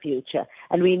for the future.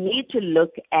 And we need to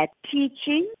look at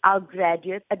teaching our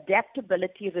graduates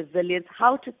adaptability, resilience,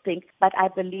 how to think, but I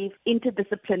believe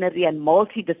interdisciplinary and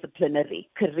multidisciplinary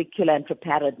curricula and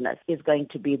preparedness is going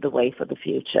to be the way for the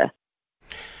future.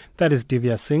 That is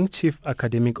Divya Singh, Chief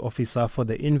Academic Officer for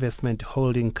the investment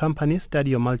holding company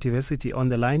Stadio Multiversity, on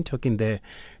the line, talking there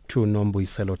to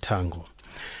Nombuyiselo Tango.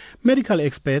 Medical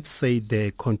experts say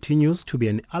there continues to be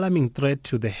an alarming threat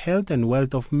to the health and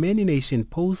wealth of many nations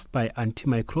posed by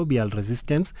antimicrobial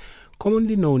resistance,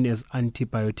 commonly known as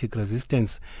antibiotic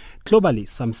resistance. Globally,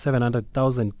 some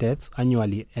 700,000 deaths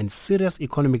annually and serious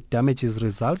economic damages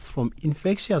results from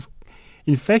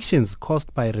infections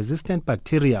caused by resistant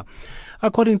bacteria.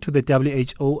 According to the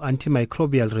WHO,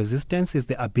 antimicrobial resistance is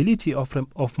the ability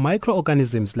of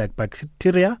microorganisms like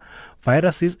bacteria,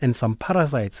 viruses, and some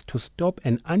parasites to stop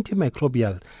an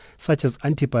antimicrobial, such as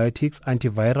antibiotics,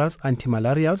 antivirals,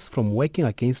 antimalarials, from working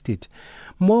against it.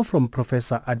 More from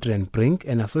Professor Adrian Brink,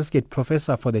 an associate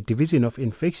professor for the Division of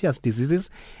Infectious Diseases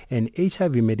and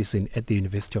HIV Medicine at the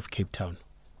University of Cape Town.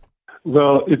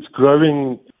 Well, it's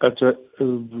growing at a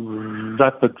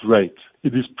rapid rate.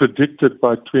 It is predicted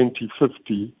by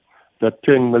 2050 that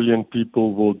 10 million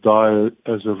people will die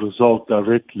as a result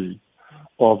directly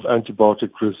of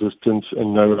antibiotic resistance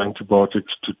and no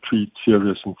antibiotics to treat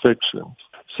serious infections.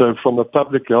 So from a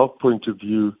public health point of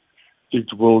view,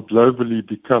 it will globally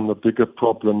become a bigger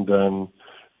problem than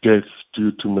deaths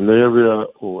due to malaria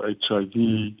or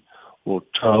HIV or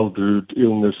childhood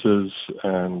illnesses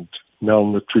and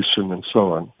malnutrition and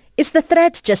so on. Is the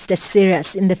threat just as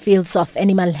serious in the fields of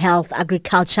animal health,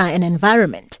 agriculture and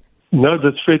environment? No,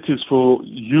 the threat is for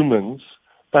humans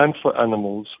and for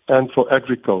animals and for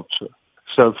agriculture.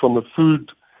 So from a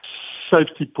food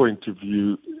safety point of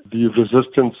view, the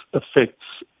resistance affects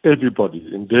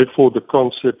everybody, and therefore the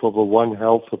concept of a One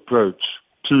Health approach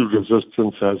to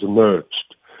resistance has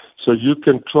emerged. So you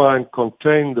can try and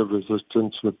contain the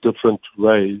resistance with different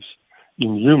ways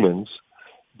in humans,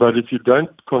 but if you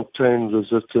don't contain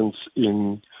resistance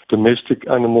in domestic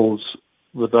animals,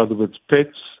 with other words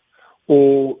pets,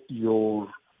 or your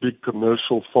big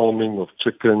commercial farming of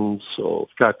chickens or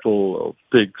cattle or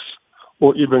pigs,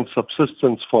 or even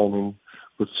subsistence farming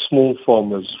with small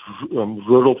farmers,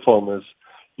 rural farmers,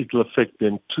 it will affect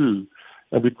them too.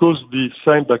 And because the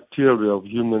same bacteria of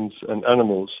humans and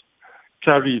animals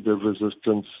carry the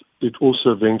resistance, it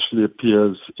also eventually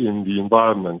appears in the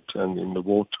environment and in the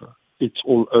water. It's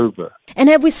all over. And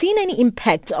have we seen any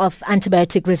impact of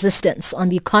antibiotic resistance on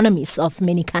the economies of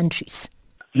many countries?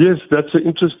 Yes, that's an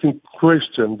interesting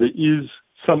question. There is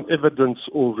some evidence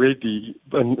already,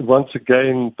 and once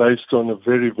again based on a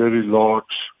very, very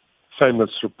large,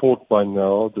 famous report by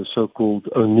now, the so-called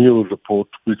O'Neill report,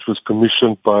 which was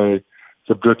commissioned by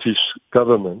the British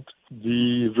government.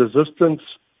 The resistance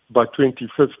by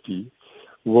 2050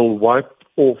 will wipe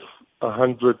off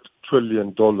 $100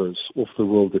 trillion off the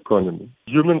world economy.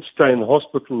 Humans stay in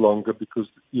hospital longer because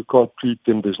you can't treat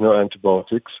them, there's no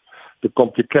antibiotics. The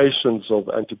complications of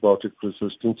antibiotic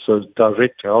resistance, so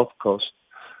direct health costs,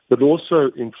 but also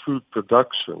in food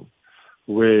production,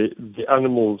 where the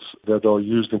animals that are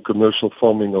used in commercial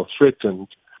farming are threatened,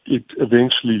 it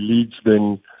eventually leads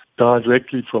then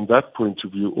directly from that point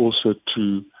of view also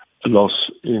to loss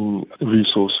in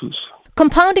resources.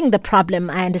 Compounding the problem,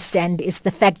 I understand, is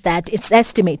the fact that it's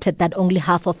estimated that only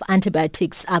half of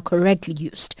antibiotics are correctly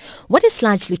used. What is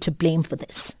largely to blame for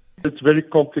this? It's very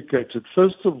complicated.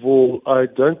 First of all, I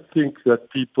don't think that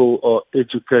people are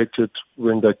educated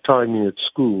when they're tiny at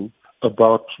school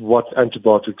about what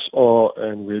antibiotics are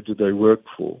and where do they work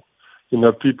for. You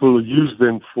know, people use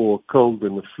them for a cold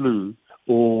and a flu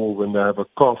or when they have a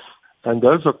cough, and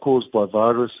those are caused by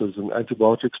viruses, and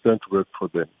antibiotics don't work for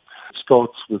them. It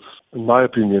starts with, in my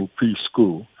opinion,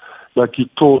 preschool. Like you're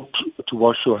taught to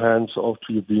wash your hands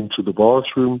after you've been to the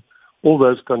bathroom, all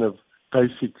those kind of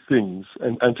basic things,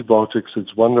 and antibiotics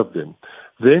is one of them.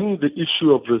 Then the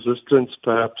issue of resistance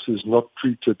perhaps is not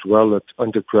treated well at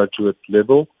undergraduate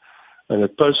level and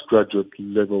at postgraduate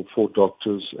level for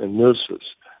doctors and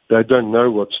nurses. They don't know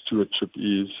what stewardship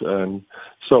is and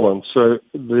so on. So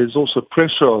there's also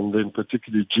pressure on them,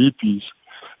 particularly GPs,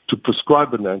 to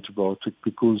prescribe an antibiotic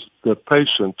because the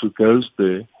patient who goes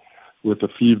there with a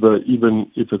fever,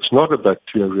 even if it's not a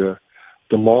bacteria,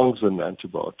 demands an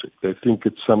antibiotic. They think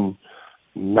it's some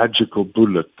magical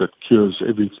bullet that cures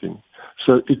everything.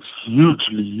 So it's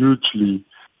hugely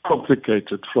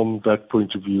complicated from that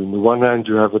point of view. On the one hand,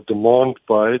 you have a demand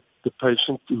by the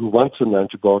patient who wants an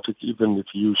antibiotic, even if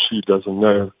he or she doesn't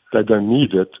know they don't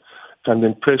need it, and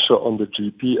then pressure on the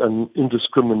GP and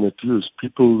indiscriminate use.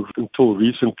 People until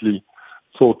recently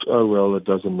thought, oh, well, it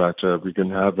doesn't matter. We can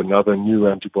have another new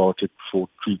antibiotic for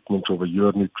treatment of a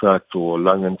urinary tract or a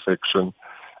lung infection,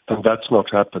 and that's not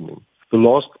happening. The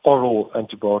last oral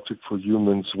antibiotic for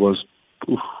humans was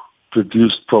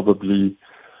produced probably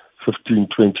 15,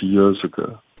 20 years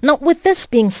ago. Now, with this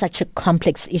being such a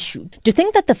complex issue, do you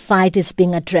think that the fight is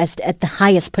being addressed at the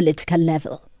highest political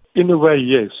level? In a way,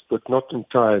 yes, but not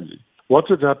entirely. What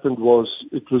had happened was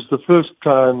it was the first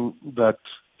time that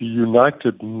the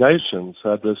United Nations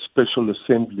had a special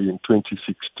assembly in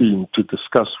 2016 to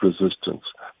discuss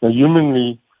resistance. Now,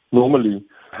 normally,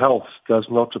 health does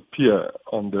not appear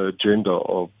on the agenda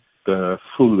of the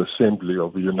full assembly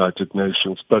of the United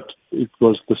Nations, but it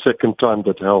was the second time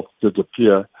that health did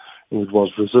appear, and it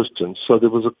was resistance. So there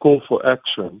was a call for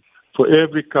action for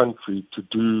every country to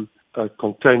do a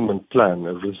containment plan,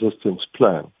 a resistance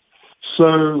plan.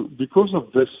 So because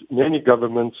of this, many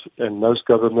governments and most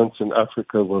governments in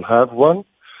Africa will have one,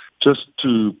 just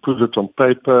to put it on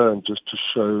paper and just to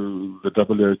show the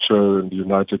WHO and the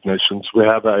United Nations we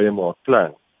have an AMR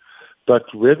plan.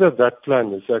 But whether that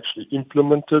plan is actually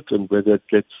implemented and whether it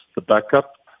gets the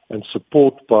backup and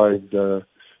support by the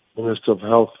Minister of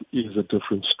Health is a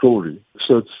different story.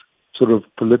 So it's sort of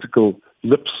political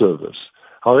lip service.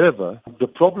 However, the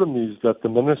problem is that the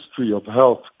Ministry of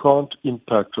Health can't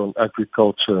impact on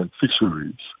agriculture and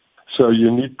fisheries. So you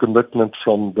need commitment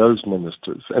from those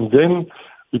ministers. And then,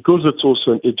 because it's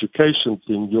also an education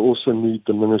thing, you also need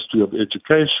the Ministry of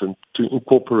Education to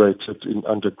incorporate it in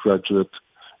undergraduate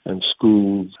and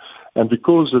schools. And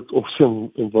because it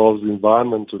also involves the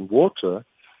environment and water,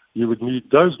 you would need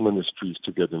those ministries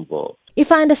to get involved. If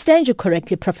I understand you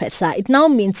correctly, Professor, it now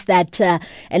means that a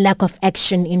lack of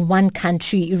action in one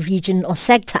country, region or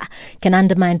sector can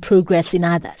undermine progress in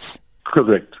others.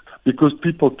 Correct. Because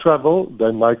people travel,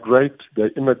 they migrate, they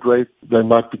immigrate, they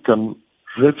might become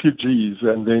refugees,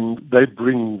 and then they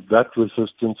bring that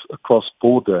resistance across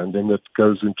border, and then it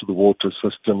goes into the water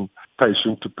system,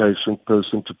 patient to patient,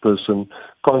 person to person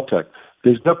contact.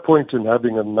 There's no point in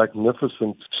having a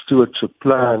magnificent stewardship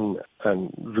plan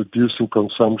and reducing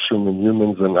consumption in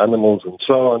humans and animals and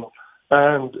so on,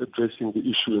 and addressing the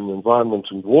issue in environment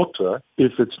and water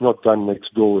if it's not done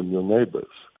next door in your neighbors.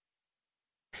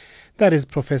 That is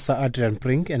Professor Adrian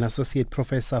Brink, an Associate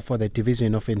Professor for the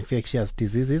Division of Infectious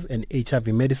Diseases and HIV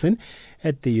Medicine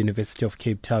at the University of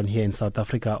Cape Town here in South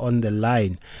Africa, on the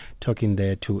line, talking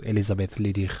there to Elizabeth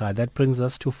Lidiga. That brings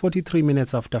us to 43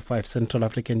 minutes after 5 Central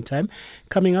African time.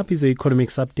 Coming up is the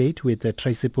economics update with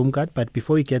Tracy Bumgard, but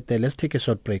before we get there, let's take a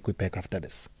short break. We're back after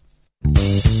this.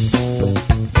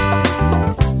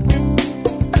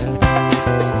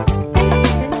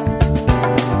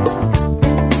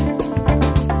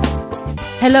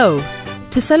 Hello.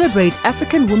 To celebrate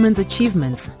African women's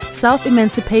achievements,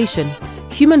 self-emancipation,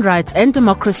 human rights and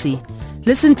democracy,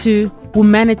 listen to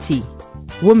Womanity,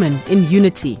 Women in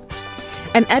Unity,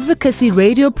 an advocacy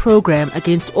radio program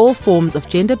against all forms of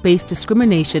gender-based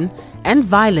discrimination and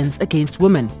violence against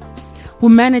women.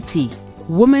 Womanity,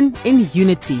 Women in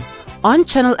Unity, on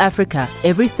Channel Africa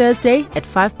every Thursday at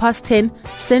 10:05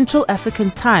 Central African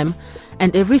Time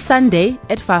and every Sunday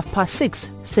at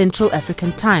 6:05 Central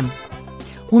African Time.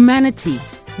 Womanity,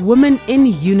 Women in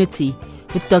Unity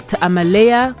with Dr.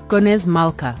 Amalea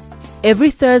Gonez-Malka every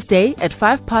Thursday at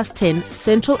 10:05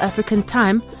 Central African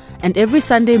Time and every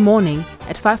Sunday morning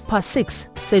at 6:05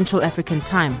 Central African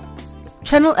Time.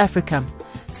 Channel Africa,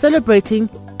 celebrating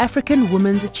African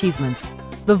women's achievements,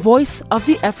 the voice of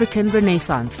the African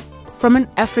Renaissance from an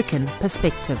African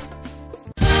perspective.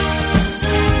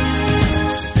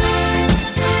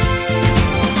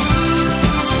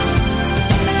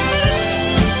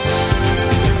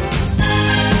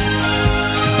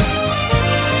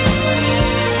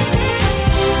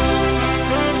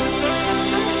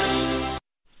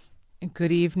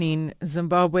 Good evening.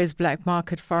 Zimbabwe's black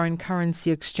market foreign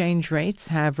currency exchange rates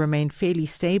have remained fairly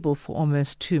stable for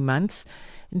almost 2 months.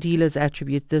 Dealers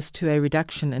attribute this to a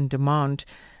reduction in demand.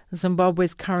 Zimbabwe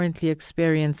is currently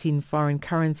experiencing foreign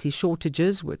currency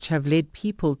shortages, which have led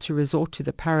people to resort to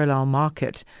the parallel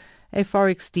market. A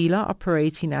forex dealer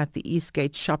operating at the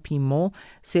Eastgate shopping mall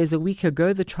says a week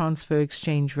ago the transfer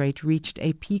exchange rate reached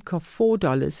a peak of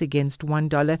 $4 against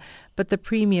 $1, but the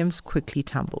premiums quickly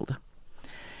tumbled.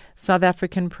 South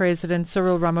African President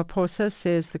Cyril Ramaphosa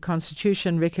says the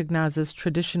Constitution recognizes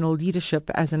traditional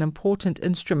leadership as an important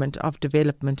instrument of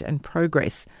development and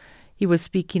progress. He was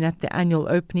speaking at the annual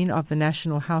opening of the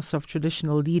National House of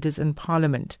Traditional Leaders in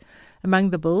Parliament. Among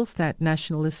the bills that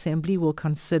National Assembly will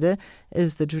consider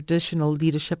is the Traditional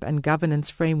Leadership and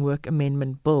Governance Framework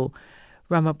Amendment Bill.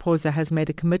 Ramaphosa has made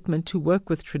a commitment to work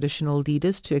with traditional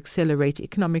leaders to accelerate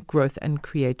economic growth and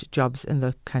create jobs in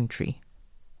the country.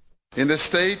 In the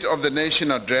State of the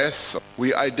Nation address,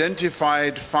 we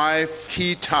identified 5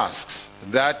 key tasks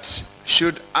that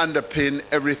should underpin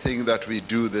everything that we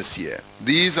do this year.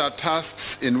 These are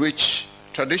tasks in which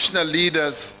traditional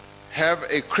leaders have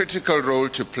a critical role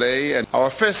to play, and our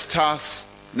first task,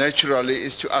 naturally,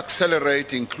 is to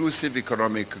accelerate inclusive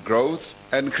economic growth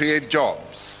and create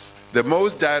jobs. The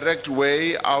most direct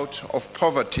way out of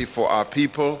poverty for our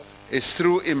people is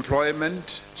through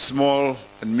employment, small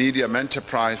and medium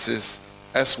enterprises,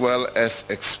 as well as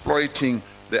exploiting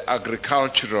the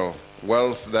agricultural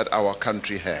wealth that our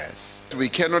country has. We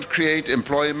cannot create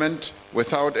employment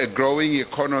without a growing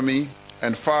economy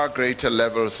and far greater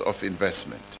levels of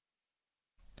investment.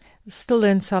 Still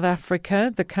in South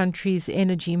Africa, the country's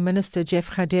Energy Minister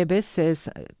Jeff Radebe says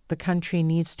the country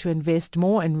needs to invest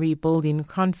more in rebuilding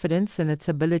confidence in its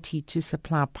ability to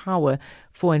supply power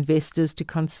for investors to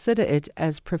consider it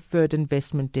as preferred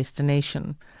investment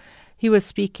destination. He was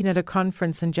speaking at a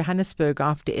conference in Johannesburg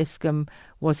after Eskom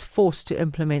was forced to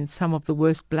implement some of the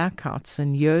worst blackouts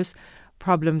in years.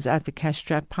 Problems at the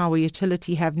cash-strapped power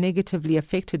utility have negatively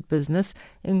affected business,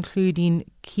 including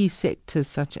key sectors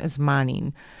such as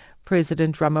mining.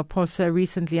 President Ramaphosa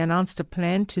recently announced a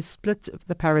plan to split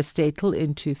the parastatal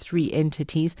into 3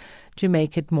 entities to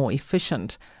make it more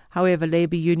efficient. However,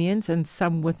 labour unions and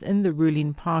some within the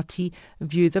ruling party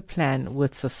view the plan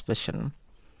with suspicion.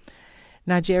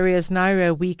 Nigeria's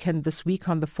Naira weakened this week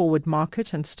on the forward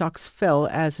market and stocks fell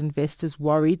as investors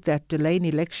worried that delaying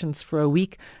elections for a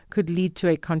week could lead to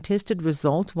a contested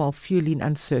result while fueling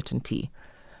uncertainty.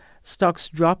 Stocks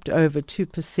dropped over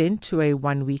 2% to a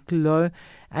one-week low.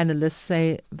 Analysts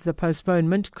say the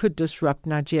postponement could disrupt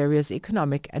Nigeria's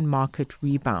economic and market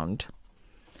rebound.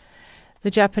 The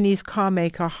Japanese car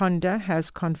maker Honda has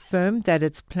confirmed that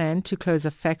its plan to close a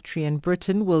factory in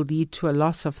Britain will lead to a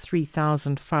loss of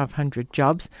 3,500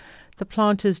 jobs. The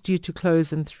plant is due to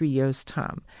close in 3 years'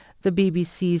 time. The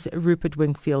BBC's Rupert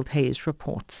Wingfield-Hayes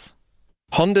reports.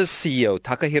 Honda's CEO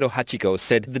Takahiro Hachiko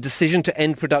said the decision to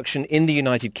end production in the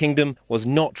United Kingdom was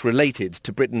not related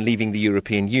to Britain leaving the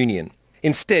European Union.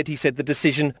 Instead, he said the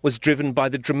decision was driven by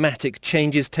the dramatic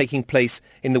changes taking place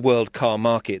in the world car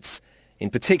markets, in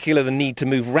particular the need to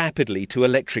move rapidly to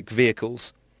electric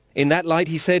vehicles. In that light,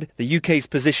 he said, the UK's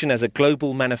position as a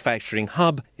global manufacturing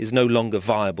hub is no longer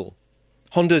viable.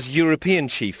 Honda's European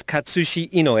chief, Katsushi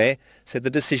Inoue, said the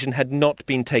decision had not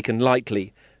been taken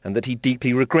lightly and that he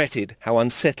deeply regretted how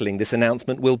unsettling this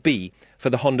announcement will be for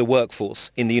the Honda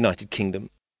workforce in the United Kingdom.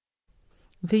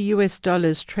 The US dollar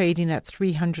is trading at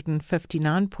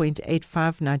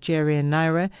 359.85 Nigerian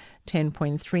naira,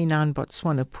 10.39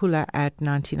 Botswana pula at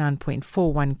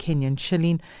 99.41 Kenyan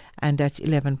shilling and at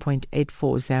 11.84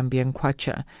 Zambian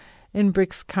kwacha. In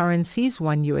BRICS currencies,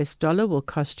 $1 US will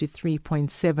cost you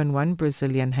 3.71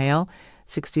 Brazilian real,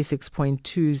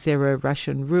 66.20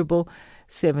 Russian ruble,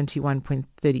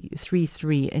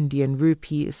 71.33 Indian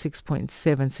rupee,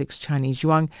 6.76 Chinese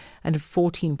yuan, and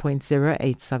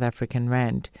 14.08 South African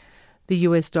rand. The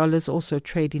US dollar is also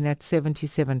trading at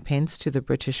 77 pence to the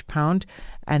British pound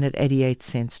and at 88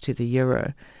 cents to the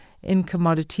euro. In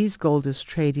commodities, gold is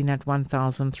trading at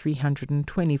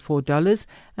 $1,324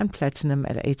 and platinum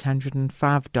at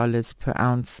 $805 per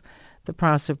ounce. The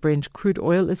price of Brent crude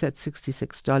oil is at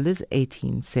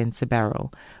 $66.18 a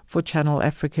barrel. For Channel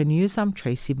Africa News, I'm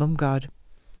Tracy Bumgard.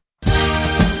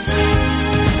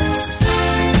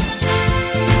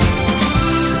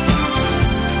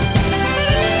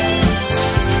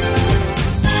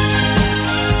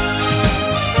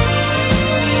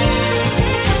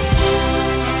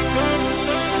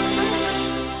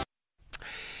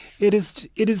 It is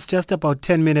just about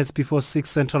 10 minutes before 6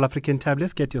 Central African time.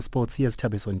 Let's get your sports. Here's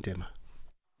Tabeso Ntema.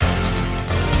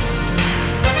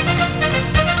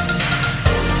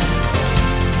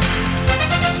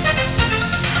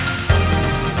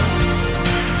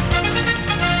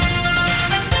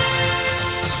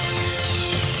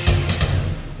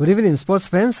 Good evening, sports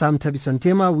fans. I'm Tabeso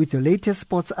Ntema with your latest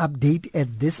sports update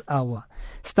at this hour,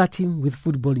 starting with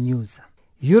football news.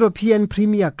 European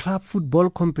Premier Club football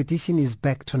competition is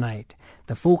back tonight.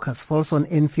 The focus falls on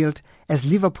Anfield as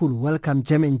Liverpool welcome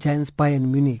German giants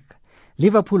Bayern Munich.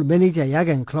 Liverpool manager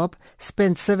Jurgen Klopp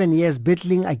spent 7 years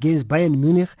battling against Bayern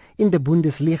Munich in the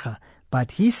Bundesliga,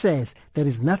 but he says there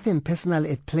is nothing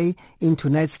personal at play in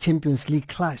tonight's Champions League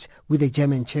clash with the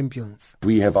German champions.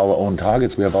 We have our own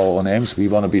targets, we have our own aims, we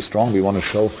want to be strong, we want to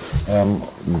show...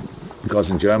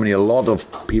 because in Germany a lot of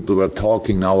people were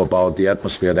talking now about the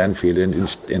atmosphere at Anfield, and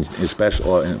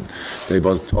they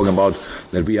were talking about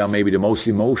that we are maybe the most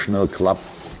emotional club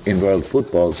in world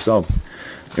football. So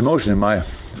emotion, in my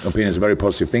opinion, is a very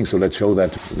positive thing. So let's show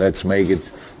that. Let's make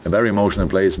it a very emotional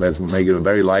place. Let's make it a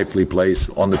very lively place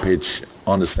on the pitch,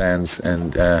 on the stands,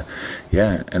 and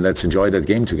and let's enjoy that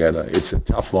game together. It's a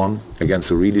tough one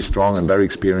against a really strong and very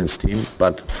experienced team,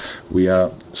 but we are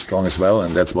strong as well,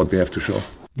 and that's what we have to show.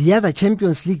 The other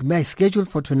Champions League match scheduled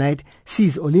for tonight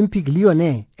sees Olympique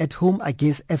Lyonnais at home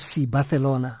against FC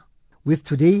Barcelona. With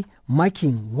today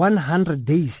marking 100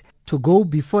 days to go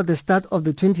before the start of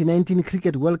the 2019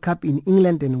 Cricket World Cup in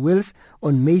England and Wales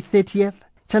on May 30th,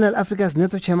 Channel Africa's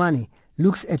Neto Chemani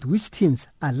looks at which teams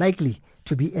are likely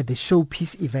to be at the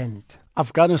showpiece event.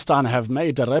 Afghanistan have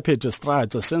made rapid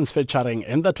strides since featuring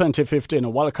in the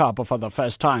 2015 World Cup for the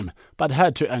first time, but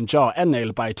had to endure a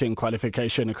nail-biting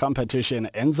qualification competition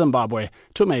in Zimbabwe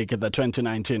to make the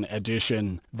 2019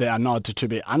 edition. They are not to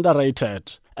be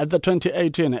underrated. At the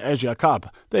 2018 Asia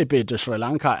Cup, they beat Sri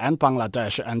Lanka and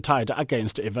Bangladesh and tied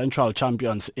against eventual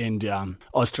champions India.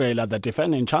 Australia, the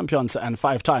defending champions and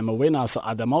five-time winners,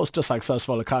 are the most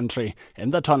successful country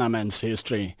in the tournament's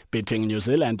history, beating New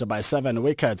Zealand by 7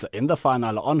 wickets in the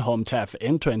final on home turf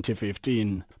in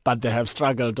 2015. But they have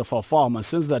struggled for form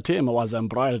since the team was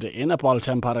embroiled in a ball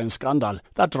tampering scandal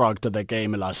that rocked the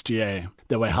game last year.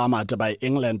 They were hammered by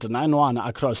England 9-1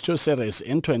 across 2 series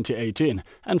in 2018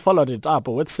 and followed it up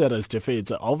with series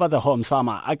defeats over the home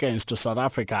summer against South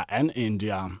Africa and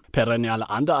India. Perennial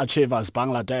underachievers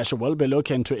Bangladesh will be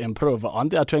looking to improve on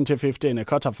their 2015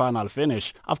 quarter-final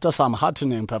finish after some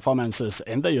heartening performances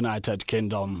in the United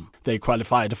Kingdom. They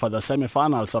qualified for the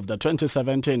semi-finals of the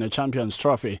 2017 Champions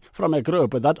Trophy from a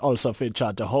group that also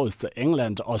featured hosts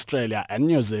England, Australia and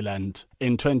New Zealand.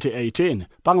 In 2018,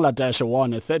 Bangladesh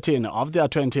won 13 of their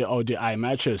 20 ODI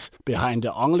matches, behind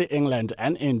only England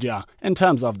and India in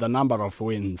terms of the number of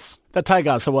wins. The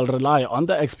Tigers will rely on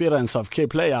the experience of key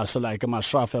players like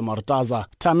Mashraf Mortaza,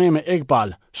 Tamim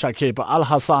Iqbal, Shakib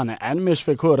Al-Hassan and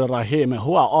Mishfiqur Rahim,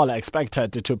 who are all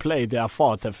expected to play their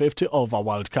 4th 50-over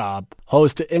World Cup.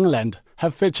 Host England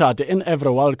have featured in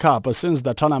every World Cup since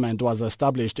the tournament was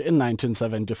established in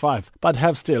 1975, but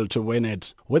have still to win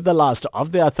it, with the last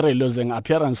of their 3 losing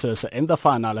appearances in the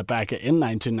final back in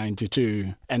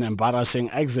 1992. An embarrassing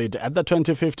exit at the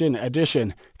 2015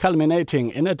 edition, culminating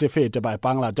in a defeat by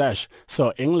Bangladesh,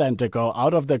 saw England go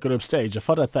out of the group stage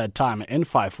for the 3rd time in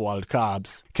 5 World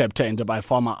Cups. Captained by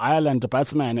former Ireland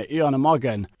batsman Ian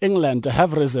Morgan, England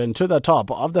have risen to the top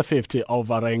of the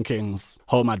 50-over rankings.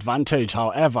 Home advantage,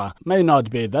 however, may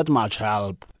not be that much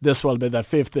help. This will be the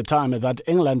 5th time that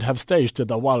England have staged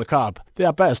the World Cup,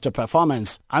 their best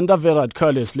performance under Virat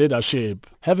Kohli's leadership.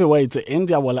 Heavyweights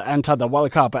India will enter the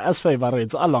World Cup as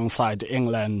favourites alongside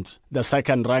England. The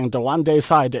second-ranked one-day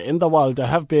side in the world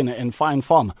have been in fine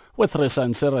form with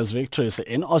recent series victories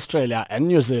in Australia and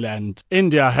New Zealand.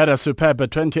 India had a superb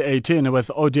 2018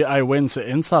 with ODI wins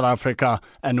in South Africa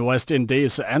and West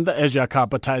Indies and the Asia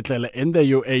Cup title in the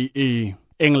UAE.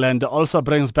 England also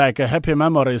brings back happy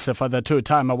memories for the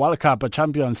 2-time World Cup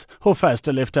champions who first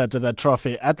lifted the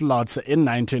trophy at Lord's in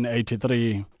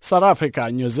 1983. South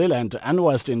Africa, New Zealand and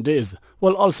West Indies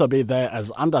will also be there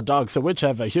as underdogs, which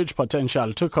have a huge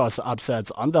potential to cause upsets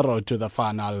on the road to the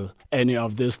final. Any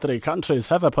of these 3 countries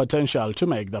have a potential to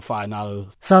make the final.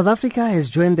 South Africa has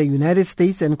joined the United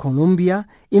States and Colombia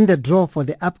in the draw for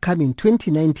the upcoming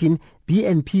 2019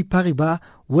 BNP Paribas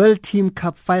World Team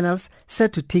Cup Finals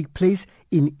set to take place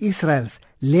in Israel's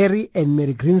Larry and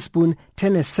Mary Greenspoon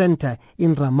Tennis Center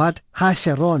in Ramat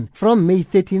HaSharon from May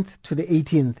 13th to the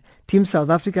 18th. Team South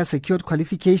Africa secured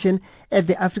qualification at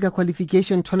the Africa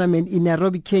Qualification Tournament in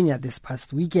Nairobi, Kenya this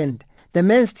past weekend. The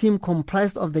men's team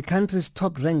comprised of the country's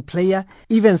top-ranked player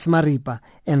Evans Maripa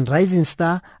and rising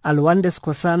star Alwande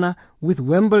Skosana, with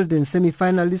Wimbledon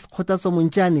semi-finalist Khotaso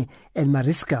Munjani and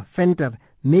Mariska Venter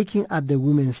making up the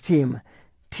women's team.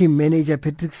 Team manager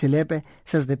Patrick Selepe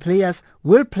says the players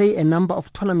will play a number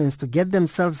of tournaments to get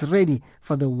themselves ready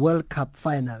for the World Cup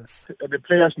finals. The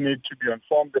players need to be on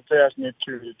form, the players need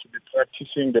to be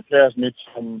practicing, the players need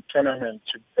some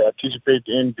tournaments to participate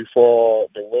in before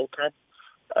the World Cup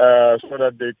so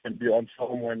that they can be on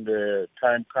form when the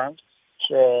time comes.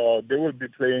 So they will be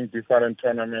playing different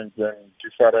tournaments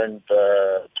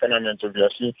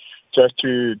obviously, just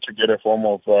to get a form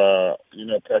of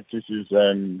practices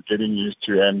and getting used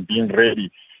to and being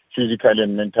ready physically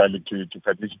and mentally to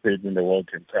participate in the World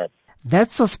Cup.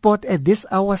 That's our sport at this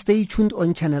hour. Stay tuned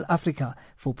on Channel Africa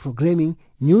for programming,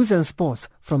 news and sports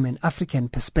from an African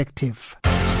perspective.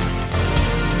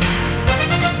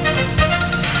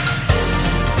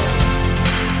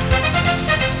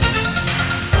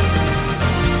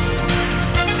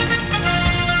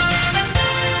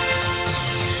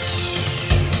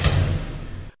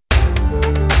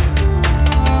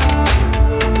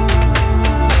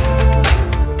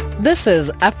 This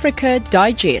is Africa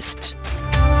Digest.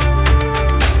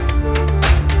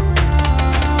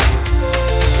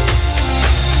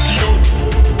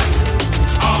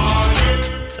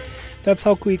 That's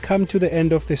how we come to the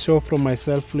end of the show. From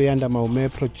myself, Luyanda Maume,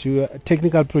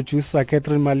 technical producer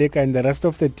Catherine Maleka, and the rest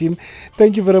of the team.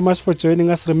 Thank you very much for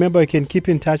joining us. Remember, you can keep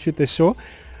in touch with the show.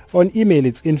 On email,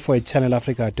 it's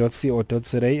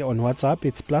info@channelafrica.co.za. On WhatsApp,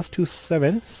 it's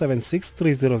 +27 76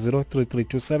 300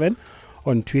 3327.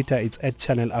 On Twitter, it's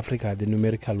 @ChannelAfrica, the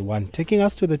numerical 1. Taking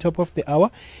us to the top of the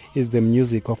hour is the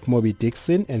music of Moby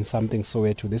Dixon and Something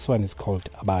Soweto. This one is called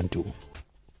Abantu.